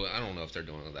don't know if they're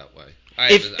doing it that way.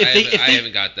 I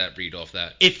haven't got that read off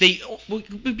that.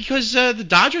 Because the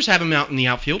Dodgers have them out in the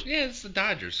outfield. Yeah, it's the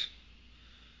Dodgers.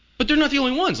 But they're not the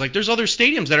only ones. Like, there's other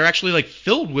stadiums that are actually, like,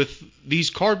 filled with these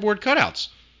cardboard cutouts.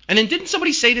 And then didn't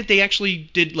somebody say that they actually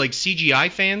did, like,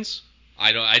 CGI fans?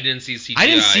 I didn't see CGI. I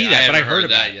didn't see that, but I heard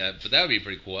about that yet. But that would be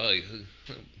pretty cool.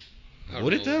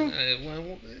 Would it though?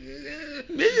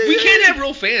 We can't have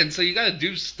real fans, so you got to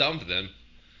do stump them.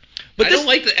 But I don't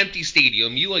like the empty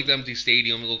stadium. You like the empty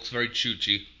stadium. It looks very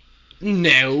choochy.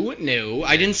 No.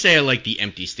 I didn't say I like the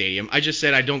empty stadium. I just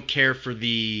said I don't care for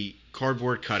the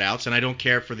cardboard cutouts, and I don't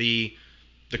care for the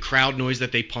crowd noise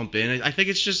that they pump in. I think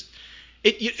it's just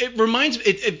it reminds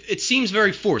it seems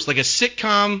very forced, like a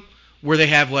sitcom where they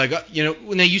have like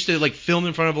when they used to like film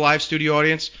in front of a live studio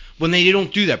audience, when they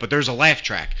don't do that, but there's a laugh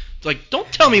track. It's like,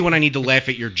 don't tell me when I need to laugh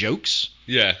at your jokes.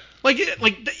 Yeah. Like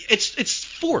it's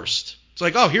forced. It's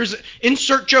like, oh, here's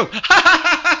insert joke.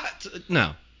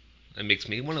 No. That makes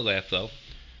me want to laugh though.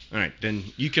 All right, then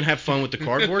you can have fun with the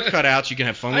cardboard cutouts. You can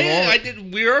have fun with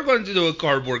all. We are going to do a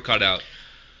cardboard cutout.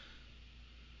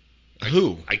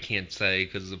 Who? I can't say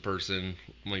because the person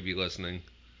might be listening.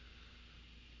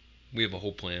 We have a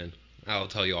whole plan. I'll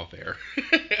tell you off air.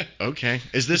 Okay.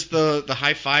 Is this the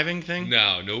high-fiving thing?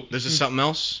 No, nope. This is something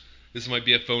else? This might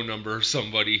be a phone number of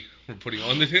somebody we're putting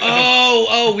on the...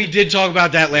 Oh, we did talk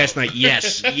about that last night.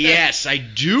 Yes, I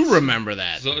do remember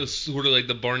that. So it's sort of like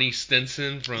the Barney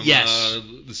Stinson from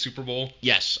the Super Bowl.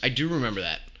 Yes, I do remember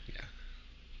that. Yeah.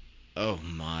 Oh,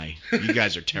 my. You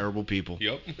guys are terrible people.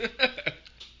 Yep.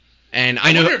 And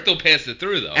I wonder if they'll pass it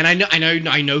through, though. And I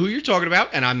know who you're talking about,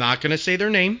 and I'm not going to say their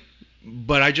name,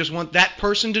 but I just want that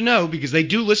person to know, because they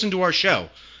do listen to our show.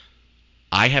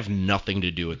 I have nothing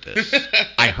to do with this.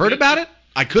 I heard about it.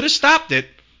 I could have stopped it,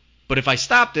 but if I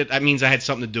stopped it, that means I had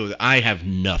something to do with it. I have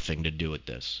nothing to do with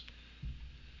this.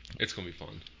 It's going to be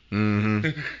fun.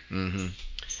 Mm-hmm.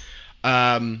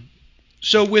 Mm-hmm.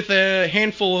 So with a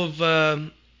handful of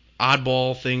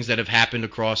oddball things that have happened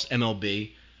across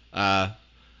MLB,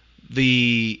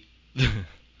 the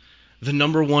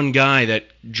number one guy that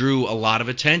drew a lot of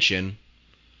attention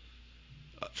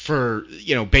for,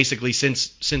 basically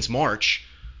since March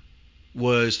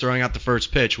was throwing out the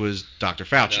first pitch was Dr.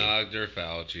 Fauci. Dr.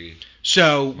 Fauci.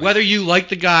 So whether you like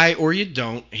the guy or you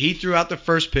don't, he threw out the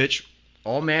first pitch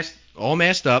all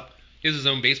masked up. He has his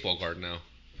own baseball card now.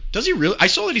 Does he really? I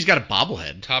saw that he's got a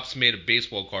bobblehead. Topps made a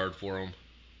baseball card for him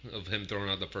of him throwing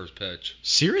out the first pitch.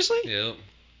 Seriously? Yep.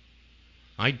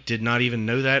 I did not even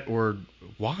know that, or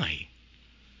why.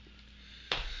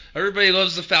 Everybody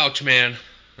loves the Fauci man.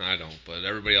 I don't, but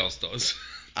everybody else does.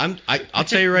 I'll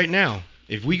tell you right now,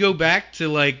 if we go back to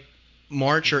like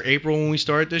March or April when we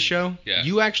started this show,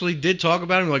 you actually did talk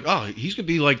about him like, oh, he's going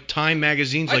to be like Time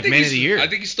Magazine's like Man of the Year. I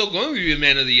think he's still going to be a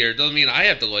Man of the Year. Doesn't mean I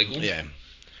have to like him.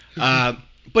 Yeah.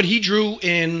 But he drew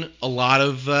in a lot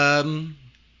of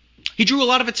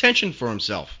attention for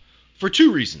himself for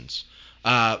two reasons.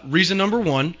 Reason number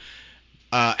one,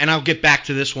 and I'll get back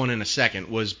to this one in a second,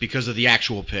 was because of the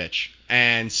actual pitch.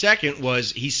 And second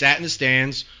was he sat in the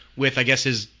stands with, I guess,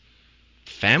 his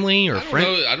family or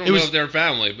friend. I don't know if they're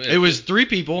family. But it was three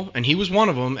people, and he was one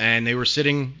of them, and they were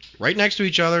sitting right next to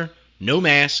each other, no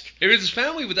mask. If it's his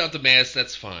family without the mask,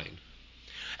 that's fine.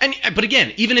 But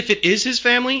again, even if it is his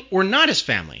family or not his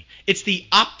family, it's the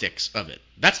optics of it.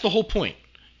 That's the whole point.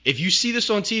 If you see this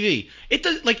on TV, it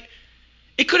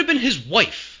could have been his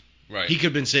wife. Right. He could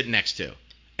have been sitting next to.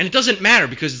 And it doesn't matter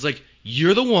because it's like,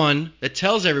 you're the one that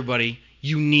tells everybody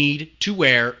you need to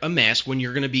wear a mask when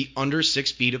you're going to be under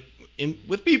 6 feet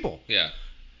with people. Yeah.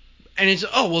 And it's,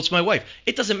 it's my wife.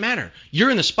 It doesn't matter.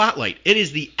 You're in the spotlight. It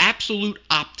is the absolute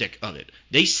optic of it.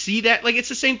 They see that. Like, it's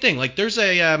the same thing. Like, there's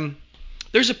a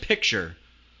picture,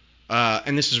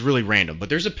 and this is really random, but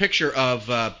there's a picture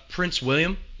of Prince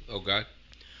William. Okay.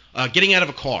 Getting out of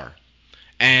a car.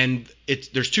 And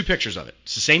there's two pictures of it.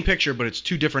 It's the same picture, but it's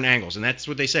two different angles. And that's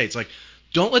what they say. It's like,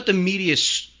 don't let the media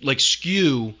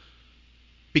skew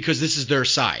because this is their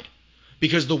side.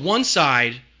 Because the one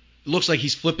side looks like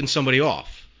he's flipping somebody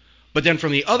off. But then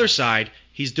from the other side,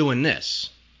 he's doing this.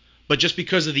 But just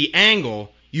because of the angle,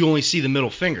 you only see the middle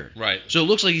finger. Right. So it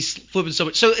looks like he's flipping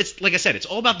somebody. So it's, like I said, it's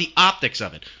all about the optics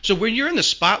of it. So when you're in the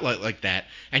spotlight like that,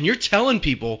 and you're telling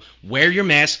people, wear your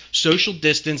mask, social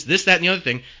distance, this, that, and the other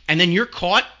thing, and then you're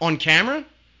caught on camera,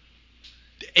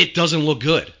 it doesn't look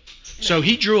good. No. So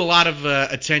he drew a lot of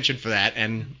attention for that,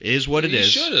 and it is what it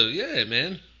is. He should have, yeah,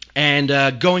 man. And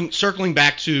circling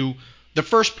back to the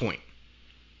first point,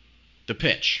 the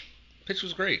pitch. Pitch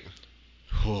was great.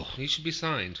 He should be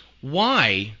signed.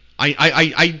 Why?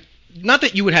 I not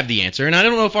that you would have the answer, and I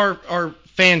don't know if our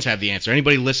fans have the answer,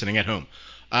 anybody listening at home.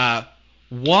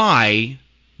 Why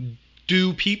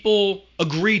do people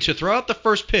agree to throw out the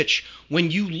first pitch when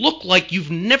you look like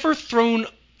you've never thrown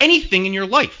anything in your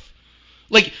life?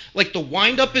 Like the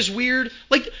windup is weird.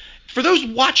 Like, for those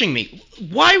watching me,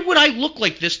 why would I look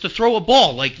like this to throw a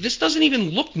ball? Like, this doesn't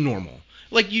even look normal.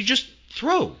 Like, you just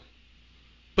throw.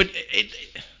 But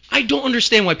I don't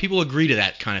understand why people agree to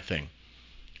that kind of thing.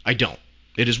 I don't.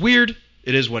 It is weird.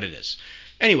 It is what it is.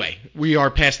 Anyway, we are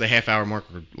past the half-hour mark.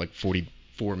 We're like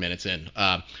 44 minutes in.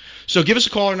 So give us a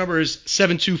call. Our number is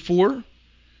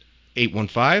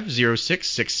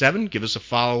 724-815-0667. Give us a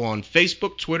follow on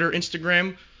Facebook, Twitter,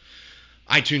 Instagram,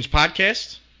 iTunes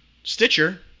Podcast,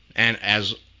 Stitcher, and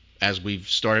as we've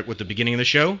started with the beginning of the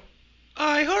show,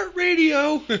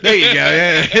 iHeartRadio. There you go.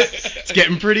 Yeah. It's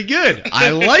getting pretty good. I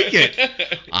like it.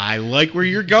 I like where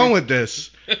you're going with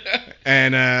this.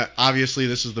 And obviously,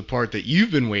 this is the part that you've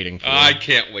been waiting for. I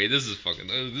can't wait. This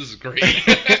is great.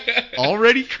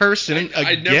 Already cursing again.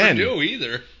 I never do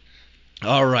either.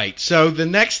 All right. So the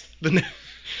next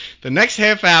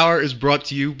half hour is brought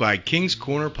to you by King's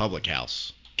Corner Public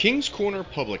House. King's Corner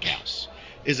Public House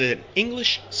is an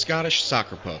English-Scottish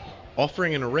soccer pub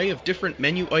offering an array of different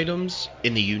menu items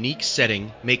in the unique setting,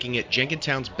 making it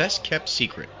Jenkintown's best-kept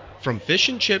secret. From fish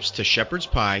and chips to shepherd's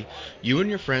pie, you and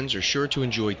your friends are sure to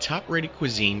enjoy top-rated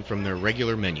cuisine from their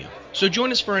regular menu. So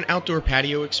join us for an outdoor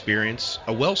patio experience,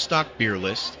 a well-stocked beer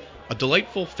list, a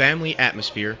delightful family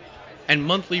atmosphere, and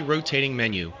monthly rotating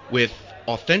menu with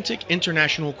authentic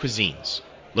international cuisines.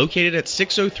 Located at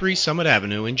 603 Summit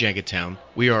Avenue in Jenkintown,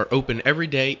 we are open every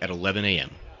day at 11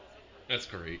 a.m. That's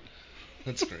great.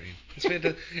 It's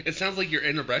fantastic. It sounds like you're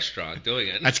in a restaurant doing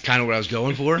it. That's kind of what I was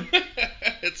going for.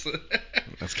 It's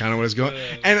That's kind of what I was going.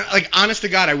 And like, honest to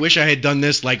God, I wish I had done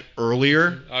this like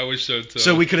earlier. I wish so too.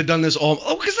 So we could have done this all.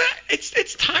 Oh, because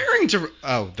it's tiring to.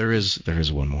 Oh, there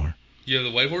is one more. You have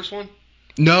the White Horse one?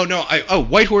 No.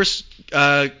 White Horse.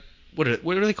 What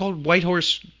are they called? White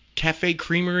Horse Cafe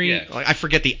Creamery. Yeah. I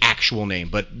forget the actual name,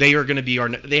 but they are going to be our.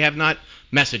 They have not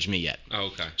messaged me yet. Oh,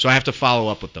 okay. So I have to follow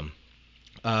up with them.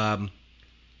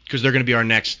 Because they're going to be our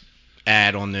next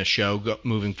ad on this show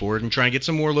moving forward, and try and get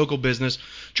some more local business,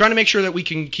 trying to make sure that we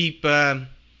can keep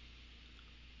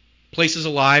places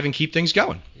alive and keep things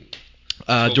going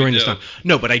during this time.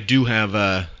 No, but I do have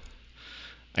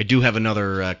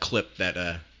another clip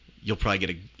that you'll probably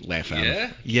get a laugh out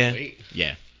of. Yeah. Wait.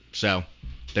 Yeah. So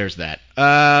there's that.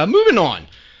 Moving on.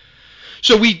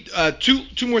 So we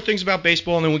two more things about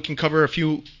baseball, and then we can cover a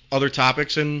few other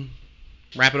topics and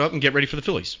wrap it up and get ready for the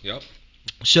Phillies. Yep.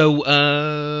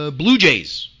 So, Blue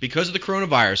Jays, because of the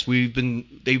coronavirus,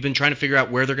 they've been trying to figure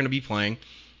out where they're going to be playing.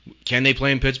 Can they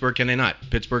play in Pittsburgh? Can they not?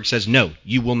 Pittsburgh says no,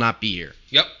 you will not be here.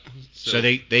 Yep. So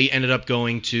they ended up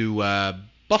going to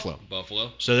Buffalo.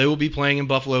 So they will be playing in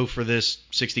Buffalo for this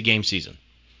 60-game season.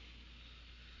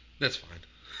 That's fine.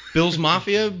 Bills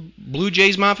Mafia, Blue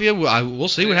Jays Mafia, we'll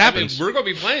see what happens. We're going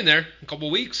to be playing there in a couple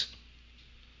of weeks.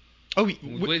 Oh, we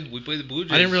play the Blue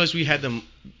Jays. I didn't realize we had them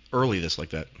early this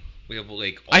like that. We have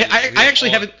like. I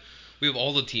actually haven't. We have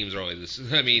all the teams early this.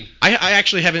 I mean. I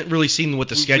actually haven't really seen what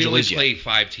the schedule is yet. We only play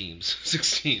 5 teams,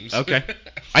 6 teams. Okay.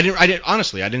 I didn't.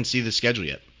 Honestly, I didn't see the schedule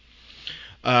yet.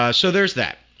 So there's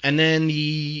that, and then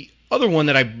the other one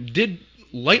that I did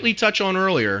lightly touch on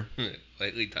earlier.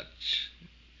 Lightly touch.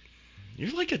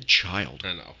 You're like a child.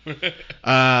 I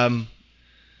know.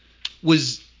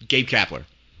 Was Gabe Kapler.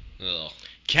 Ugh.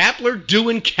 Kapler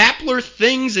doing Kapler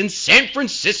things in San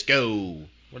Francisco.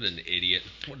 What an idiot.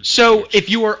 So, if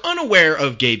you are unaware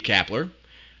of Gabe Kapler,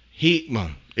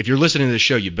 if you're listening to this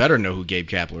show, you better know who Gabe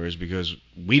Kapler is, because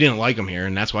we didn't like him here,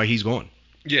 and that's why he's gone.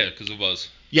 Yeah, because of us.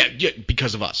 Yeah,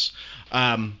 because of us.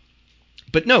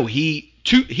 But no,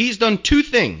 he's done 2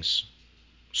 things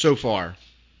so far,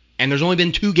 and there's only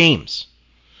been 2 games.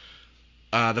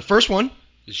 The first one.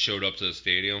 Just showed up to the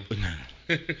stadium.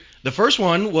 The first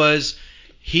one was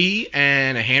he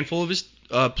and a handful of his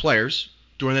players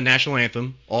during the national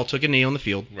anthem all took a knee on the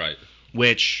field. Right.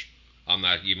 Which I'm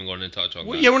not even going to touch on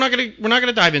that. Yeah, we're not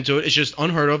gonna dive into it. It's just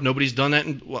unheard of. Nobody's done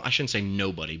that. Well, I shouldn't say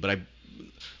nobody, but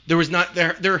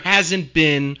there hasn't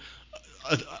been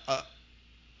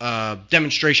a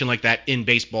demonstration like that in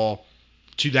baseball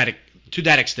to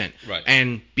that extent. Right.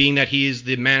 And being that he is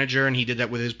the manager and he did that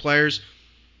with his players,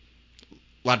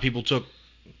 a lot of people took.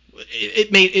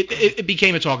 It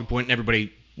became a talking point and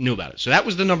everybody knew about it. So that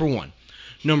was the number one.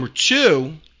 Number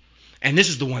 2, and this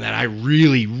is the one that I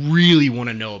really, really want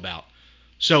to know about.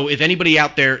 So if anybody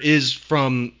out there is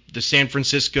from the San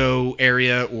Francisco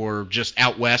area or just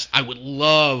out west, I would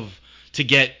love to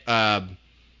get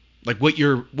like what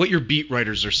your beat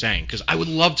writers are saying, because I would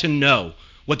love to know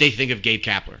what they think of Gabe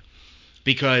Kapler.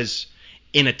 Because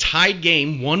in a tied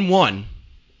game, 1-1,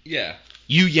 yeah,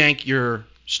 you yank your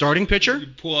starting pitcher. You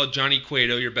pull out Johnny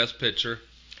Cueto, your best pitcher.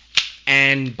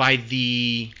 And by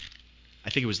I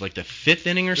think it was like the 5th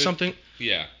inning or something.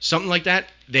 Yeah. Something like that.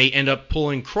 They end up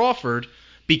pulling Crawford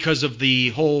because of the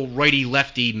whole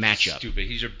righty-lefty matchup. Stupid.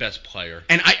 He's your best player.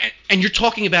 And you're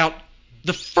talking about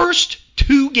the first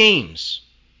 2 games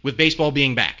with baseball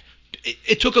being back.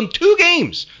 It took him 2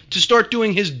 games to start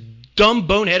doing his dumb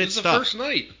boneheaded stuff. It was the first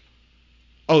night.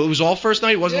 Oh, it was all first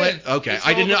night? It wasn't yeah, late? Okay.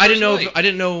 I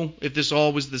didn't know if this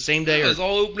all was the same day. It was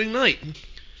all opening night.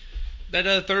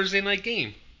 That Thursday night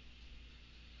game.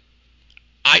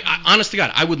 I honest to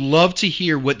God, I would love to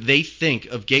hear what they think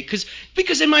of Gabe,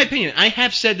 because in my opinion, I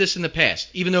have said this in the past,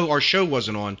 even though our show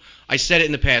wasn't on, I said it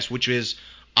in the past, which is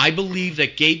I believe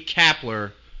that Gabe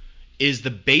Kapler is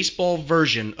the baseball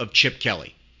version of Chip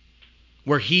Kelly,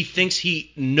 where he thinks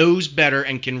he knows better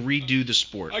and can redo the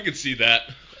sport. I could see that.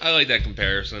 I like that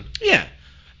comparison. Yeah,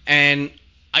 and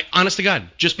I, honest to God,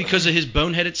 just because of his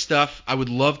boneheaded stuff, I would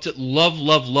love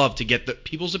to get the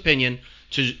people's opinion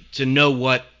to know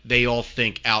what they all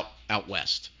think out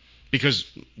west, because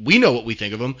we know what we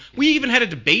think of him. We even had a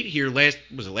debate here last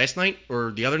night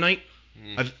or the other night?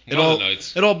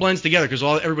 It all blends together because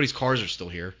everybody's cars are still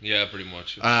here. Yeah, pretty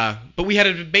much. But we had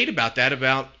a debate about that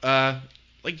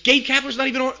like Gabe Kapler's not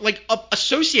even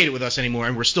associated with us anymore,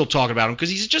 and we're still talking about him because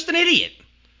he's just an idiot.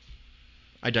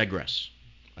 I digress.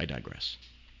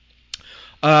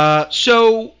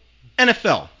 So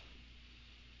NFL.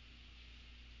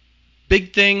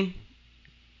 Big thing.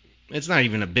 It's not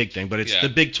even a big thing, but it's the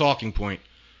big talking point.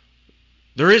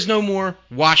 There is no more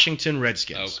Washington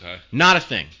Redskins. Okay. Not a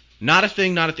thing.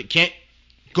 Can't.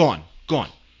 Gone.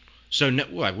 So,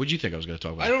 what did you think I was going to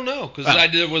talk about? I don't know, because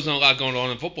there wasn't a lot going on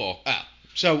in football.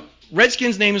 So,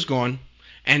 Redskins' name is gone,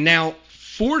 and now,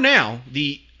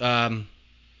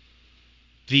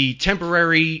 the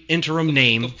temporary interim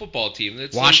name, the football team.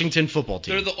 It's Washington football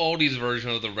team. They're the Aldi's version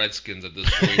of the Redskins at this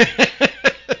point.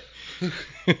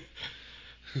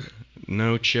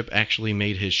 No, Chip actually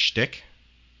made his shtick.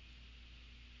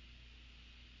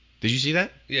 Did you see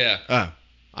that? Yeah. Oh,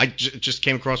 I just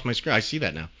came across my screen. I see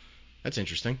that now. That's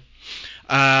interesting.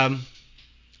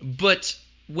 But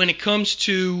when it comes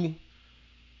to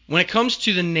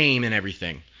the name and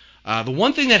everything, the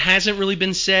one thing that hasn't really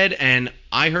been said, and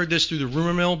I heard this through the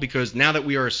rumor mill because now that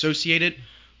we are associated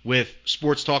with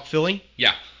Sports Talk Philly,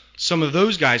 yeah, some of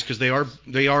those guys, because they are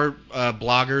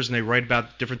bloggers and they write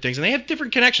about different things and they have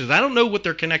different connections. I don't know what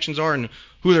their connections are and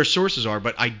who their sources are,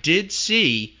 but I did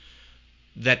see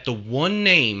that the one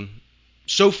name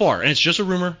so far, and it's just a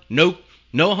rumor, no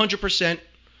 100%.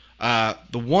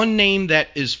 The one name that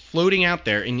is floating out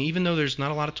there, and even though there's not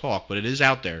a lot of talk, but it is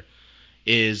out there,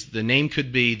 is the name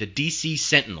could be the DC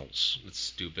Sentinels. That's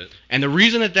stupid. And the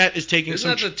reason that is taking Isn't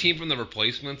that the team from the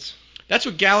Replacements? That's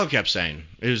what Gallo kept saying.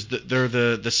 They're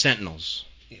the Sentinels.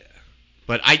 Yeah.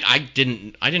 But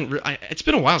it's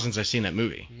been a while since I've seen that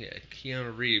movie. Yeah,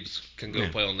 Keanu Reeves can go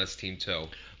play on this team too.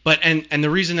 But and the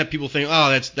reason that people think, oh,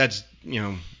 that's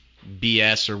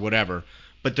BS or whatever.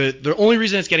 But the only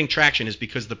reason it's getting traction is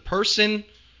because the person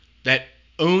that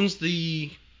owns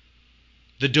the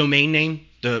domain name,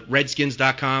 the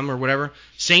Redskins.com or whatever,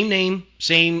 same name,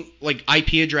 same like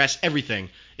IP address, everything,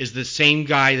 is the same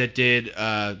guy that did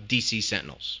DC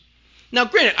Sentinels. Now,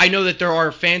 granted, I know that there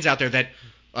are fans out there that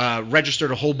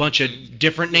registered a whole bunch of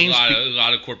different names. A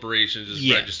lot of corporations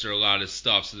just register a lot of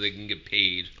stuff so they can get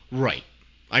paid. Right.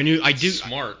 I do.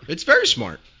 Smart. It's very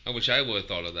smart. I wish I would have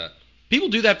thought of that. People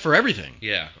do that for everything.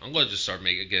 Yeah, I'm going to just start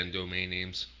getting domain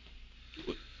names.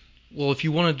 Well, if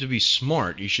you wanted to be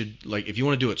smart, you should, if you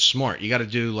want to do it smart, you got to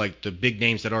do, the big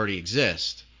names that already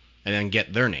exist and then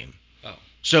get their name. Oh.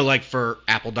 So, for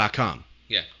Apple.com.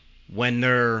 Yeah. When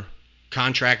their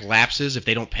contract lapses, if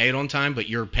they don't pay it on time, but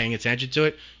you're paying attention to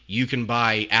it, you can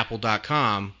buy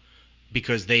Apple.com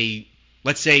because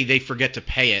let's say they forget to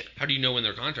pay it. How do you know when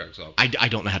their contract's up? I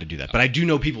don't know how to do that, but I do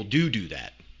know people do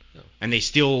that. No. And they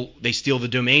steal the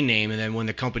domain name, and then when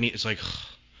the company, it's like,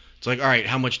 all right,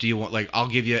 how much do you want? I'll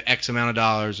give you X amount of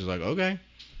dollars. It's like, okay.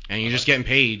 And you're just getting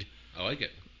paid. I like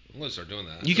it. I'm going to start doing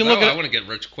that. You can look at, I want to get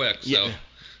rich quick, so. Yeah.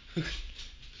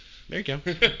 There you go.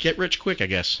 Get rich quick, I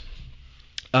guess.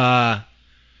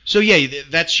 So, yeah,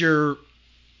 that's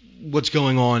what's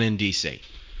going on in D.C.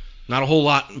 Not a whole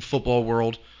lot in the football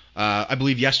world. I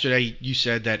believe yesterday you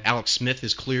said that Alex Smith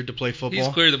is cleared to play football.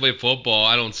 He's cleared to play football.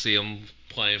 I don't see him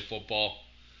playing football.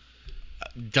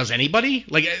 Does anybody?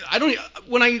 I don't.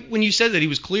 When you said that he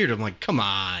was cleared, I'm like, come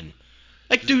on.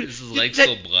 Dude, is his leg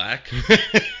still black?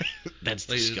 That's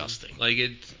disgusting.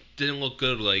 It didn't look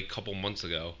good a couple months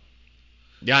ago.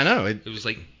 Yeah, I know. It was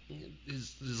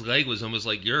his leg was almost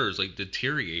like yours,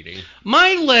 deteriorating.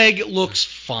 My leg looks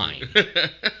fine.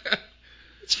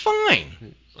 It's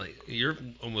fine. You're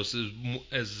almost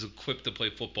as equipped to play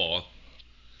football.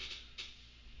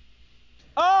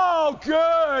 Oh,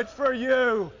 good for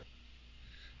you.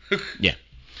 Yeah.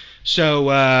 So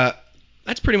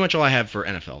that's pretty much all I have for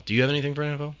NFL. Do you have anything for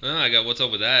NFL? No, I got what's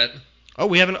up with that. Oh,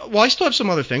 we haven't. Well, I still have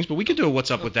some other things, but we could do a what's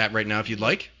up with that right now if you'd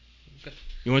like. Okay.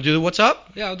 You want to do the what's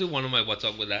up? Yeah, I'll do one of my what's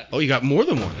up with that. Oh, you got more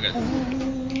than one.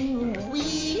 Okay.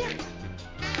 Ooh-wee.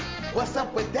 What's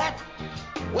up with that?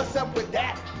 What's up with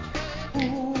that?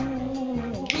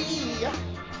 Ooh-wee.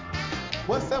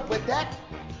 What's up with that?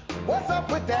 What's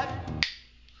up with that?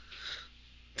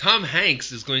 Tom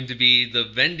Hanks is going to be the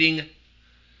vending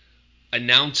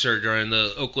announcer during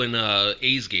the Oakland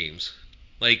A's games.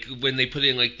 Like when they put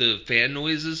in like the fan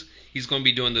noises, he's going to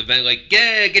be doing the vent like,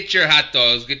 yeah, get your hot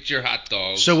dogs, get your hot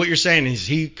dogs. So what you're saying is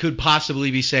he could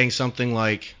possibly be saying something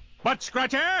like, Butt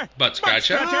scratcher. Butt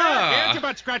scratcher. Here's your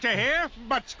butt scratcher here.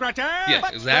 Butt scratcher. Yeah,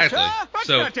 Butt exactly. scratcher. Butt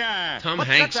So scratcher. Tom Butt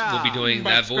Hanks scratcher. will be doing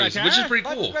Butt that voice, scratcher. which is pretty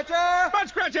Butt cool. scratcher. Butt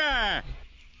scratcher.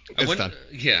 It's done.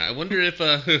 Yeah, I wonder if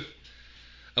the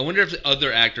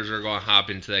other actors are going to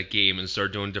hop into that game and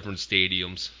start doing different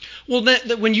stadiums. well,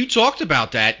 when you talked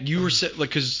about that, you were like,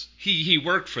 because He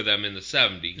worked for them in the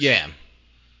 70s. yeah,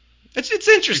 it's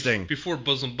interesting. Before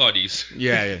Bosom Buddies.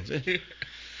 Yeah.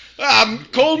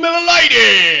 Cold Miller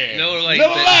Lite. Miller Lite.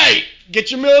 Miller Lite.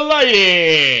 Get your Miller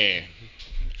Lite.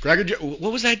 Cracker Jack.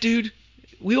 What was that dude?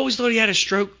 We always thought he had a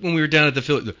stroke when we were down at the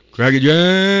Philly. Cracker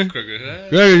Jack. Cracker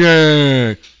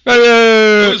Jack.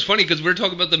 It was funny because we were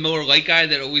talking about the Miller Lite guy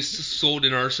that always sold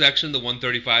in our section, the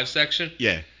 135 section.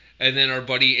 Yeah. And then our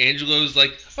buddy Angelo's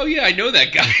like, oh yeah, I know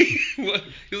that guy. He was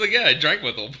like, yeah, I drank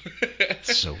with him.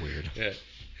 That's so weird. Yeah.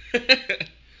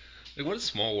 Like, what a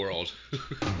small world.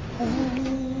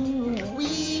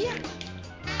 Ooh-wee.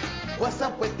 What's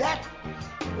up with that?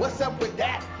 What's up with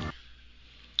that?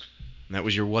 And that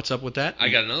was your what's up with that? I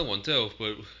got another one too,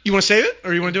 but You want to save it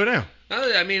or you want to do it now?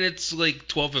 I mean it's like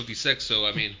 12:56, so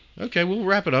I mean. Okay, we'll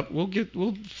wrap it up.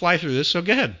 We'll fly through this. So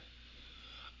go ahead.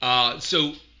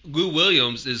 So Lou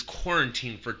Williams is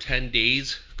quarantined for 10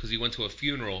 days because he went to a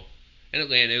funeral in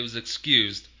Atlanta. It was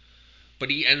excused, but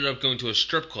he ended up going to a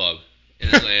strip club in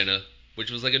Atlanta,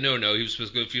 which was like a no-no. He was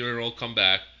supposed to go to a funeral, come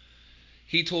back.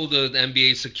 He told the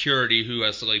NBA security, who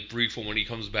has to like brief him when he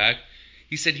comes back,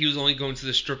 he said he was only going to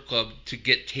the strip club to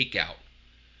get takeout.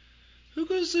 Who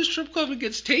goes to the strip club and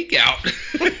gets takeout?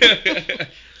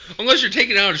 Unless you're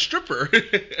taking out a stripper.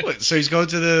 What, so he's going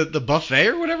to the buffet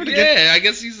or whatever to Yeah,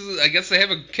 get? I guess they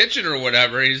have a kitchen or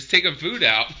whatever, and he's taking food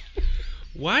out.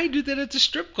 Why do that at the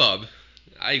strip club?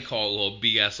 I call a little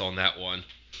BS on that one.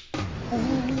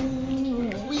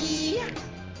 Ooh-wee.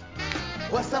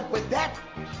 What's up with that?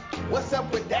 What's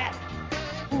up with that?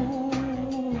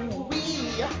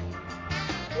 Ooh-wee.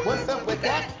 What's up with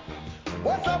that?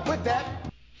 What's up with that?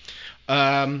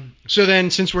 So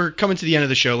then, since we're coming to the end of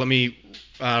the show, let me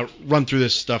run through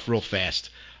this stuff real fast.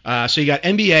 So you got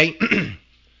NBA.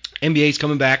 NBA's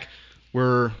coming back.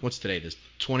 What's today? The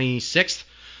 26th.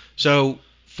 So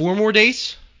 4 more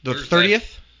days. The Thursday.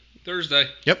 30th. Thursday.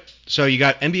 Yep. So you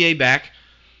got NBA back.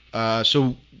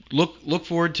 So look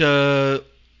forward to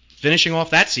finishing off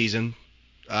that season.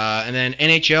 And then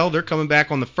NHL, they're coming back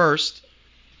on the 1st.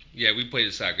 Yeah, we played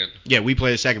a second. Yeah, we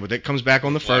play the second, but it comes back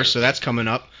on the 1st, Flyers. so that's coming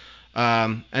up.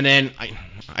 And then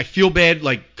I feel bad,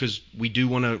 like, because we do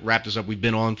want to wrap this up. We've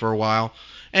been on for a while.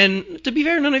 And to be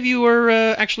fair, none of you are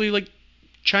actually, like,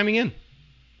 chiming in.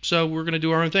 So we're going to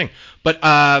do our own thing. But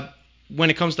when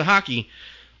it comes to hockey,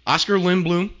 Oscar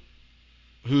Lindblom,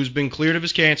 who's been cleared of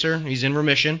his cancer, he's in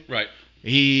remission. Right.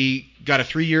 He got a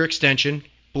 3-year extension.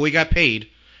 Boy got paid.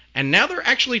 And now they're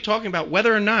actually talking about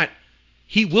whether or not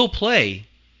he will play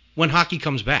when hockey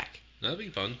comes back. That'd be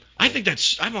fun. I think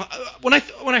that's when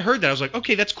I heard that I was like,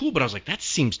 okay, that's cool, but I was like, that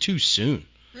seems too soon.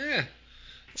 Yeah.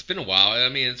 It's been a while. I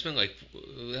mean, it's been like...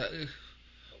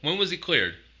 When was he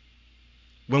cleared?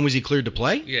 When was he cleared to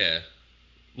play? Yeah.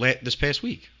 This past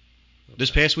week. This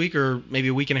past week, or maybe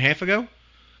a week and a half ago.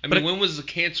 I But mean, when was the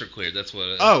cancer cleared? That's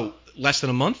what... Oh, less than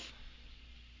a month.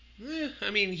 I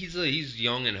mean, he's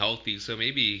young and healthy, so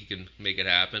maybe he can make it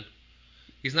happen.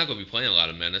 He's not going to be playing a lot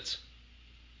of minutes.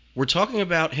 We're talking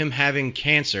about him having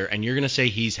cancer, and you're gonna say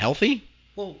he's healthy?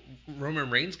 Well, Roman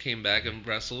Reigns came back and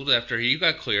wrestled after he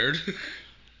got cleared.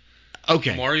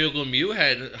 Okay. Mario Lemieux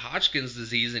had Hodgkin's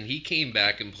disease, and he came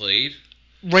back and played.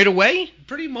 Right away?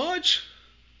 Pretty much.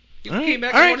 He All right, came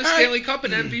back all and right, won a all Stanley right. Cup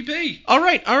and MVP. All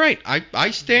right.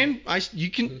 I stand.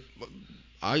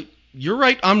 You're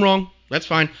right. I'm wrong. That's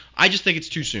fine. I just think it's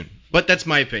too soon. But that's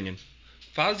my opinion.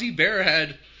 Fozzie Bear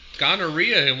had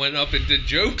gonorrhea and went up and did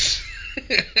jokes.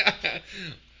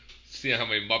 See how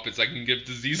many Muppets I can give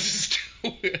diseases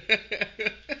to.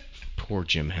 Poor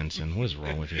Jim Henson. What is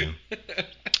wrong with you?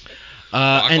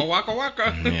 Waka waka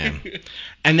waka. Yeah.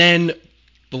 And then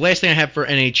the last thing I have for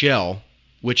NHL,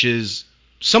 which is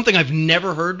something I've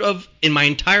never heard of in my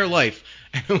entire life.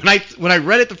 And when I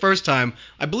read it the first time,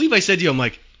 I believe I said to you, I'm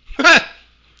like,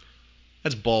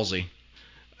 that's ballsy.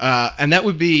 And that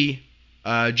would be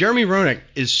Jeremy Roenick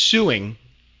is suing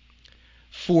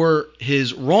for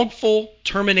his wrongful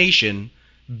termination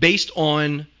based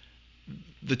on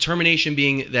the termination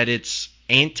being that it's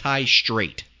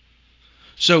anti-straight.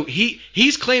 So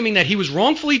he's claiming that he was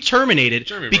wrongfully terminated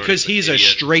Jeremy because Roenick's an he's a idiot.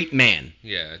 straight man.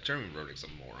 Yeah, Jeremy Roenick's a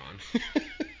moron.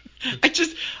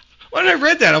 When I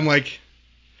read that, I'm like,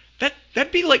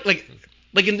 that'd be like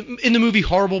in the movie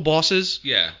Horrible Bosses.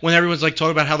 Yeah. When everyone's like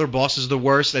talking about how their boss is the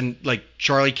worst, and like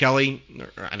Charlie Day, I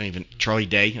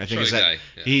think is that.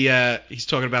 Charlie Day, He's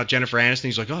talking about Jennifer Aniston.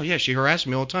 He's like, oh yeah, she harassed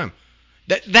me all the time.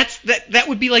 That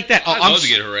would be like that. I'd love to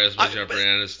get harassed by Jennifer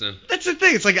Aniston. That's the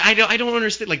thing. It's like I don't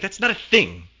understand. Like that's not a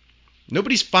thing.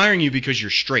 Nobody's firing you because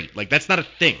you're straight. Like that's not a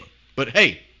thing. But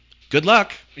hey, good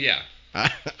luck. Yeah.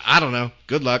 I don't know.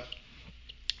 Good luck.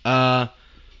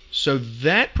 So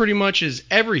that pretty much is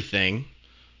everything.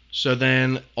 So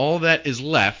then all that is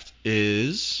left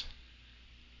is...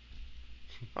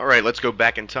 All right, let's go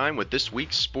back in time with this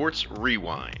week's Sports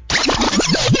Rewind.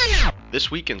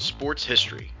 This week in sports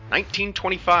history,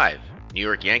 1925, New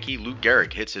York Yankee Lou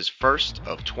Gehrig hits his first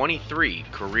of 23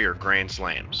 career Grand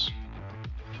Slams.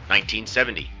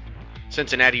 1970,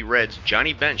 Cincinnati Reds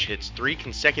Johnny Bench hits 3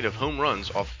 consecutive home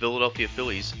runs off Philadelphia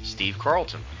Phillies Steve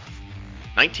Carlton.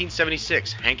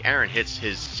 1976, Hank Aaron hits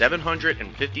his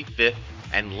 755th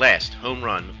and last home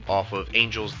run off of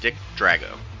Angels Dick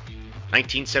Drago.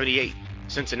 1978,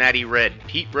 Cincinnati Red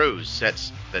Pete Rose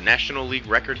sets the National League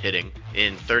record hitting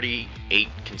in 38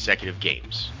 consecutive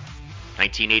games.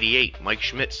 1988, Mike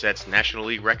Schmidt sets National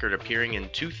League record appearing in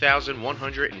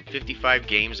 2,155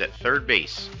 games at third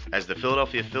base as the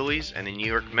Philadelphia Phillies and the New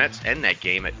York Mets end that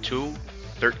game at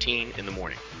 2:13 in the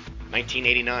morning.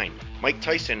 1989, Mike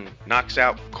Tyson knocks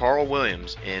out Carl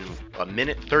Williams in a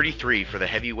minute 33 for the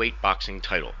heavyweight boxing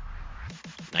title.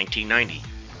 1990,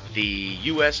 the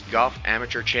U.S. Golf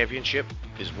Amateur Championship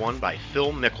is won by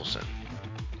Phil Mickelson.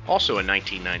 Also in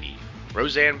 1990,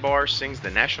 Roseanne Barr sings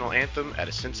the national anthem at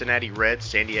a Cincinnati Reds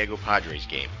San Diego Padres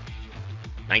game.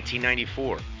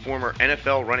 1994, former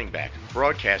NFL running back,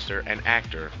 broadcaster, and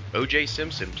actor O.J.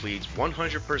 Simpson pleads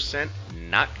 100%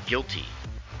 not guilty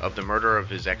of the murder of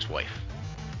his ex-wife.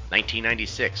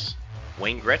 1996,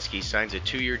 Wayne Gretzky signs a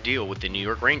 2-year deal with the New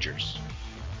York Rangers.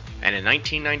 And in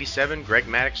 1997, Greg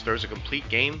Maddux throws a complete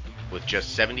game with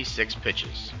just 76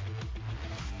 pitches.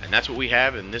 And that's what we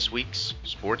have in this week's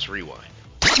Sports Rewind.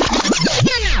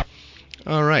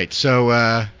 All right, so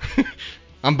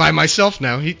I'm by myself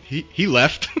now. He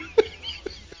left.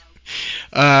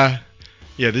 Our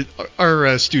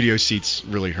studio seats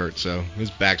really hurt, so his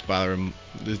back's bothering him.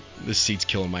 This seat's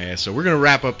killing my ass. So we're gonna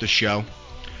wrap up the show.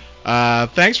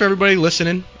 Thanks for everybody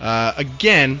listening.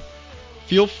 Again,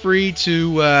 feel free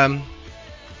to let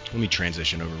me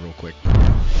transition over real quick.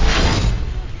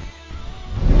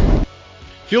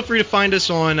 Feel free to find us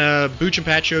on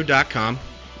BoochAndPatShow.com.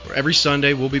 Every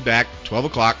Sunday we'll be back 12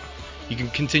 o'clock. You can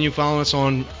continue following us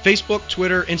on Facebook,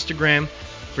 Twitter, Instagram.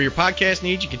 For your podcast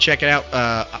needs, you can check it out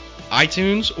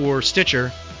iTunes or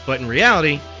Stitcher. But in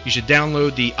reality, you should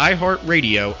download the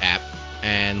iHeartRadio app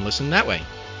and listen that way.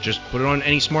 Just put it on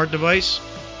any smart device,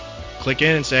 click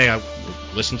in and say,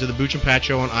 listen to the Booch and Pat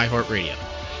Show on iHeartRadio.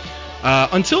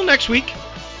 Until next week,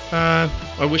 I'm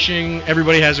wishing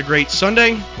everybody has a great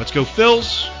Sunday. Let's go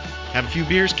Phils. Have a few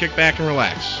beers, kick back, and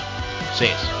relax. See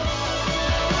you.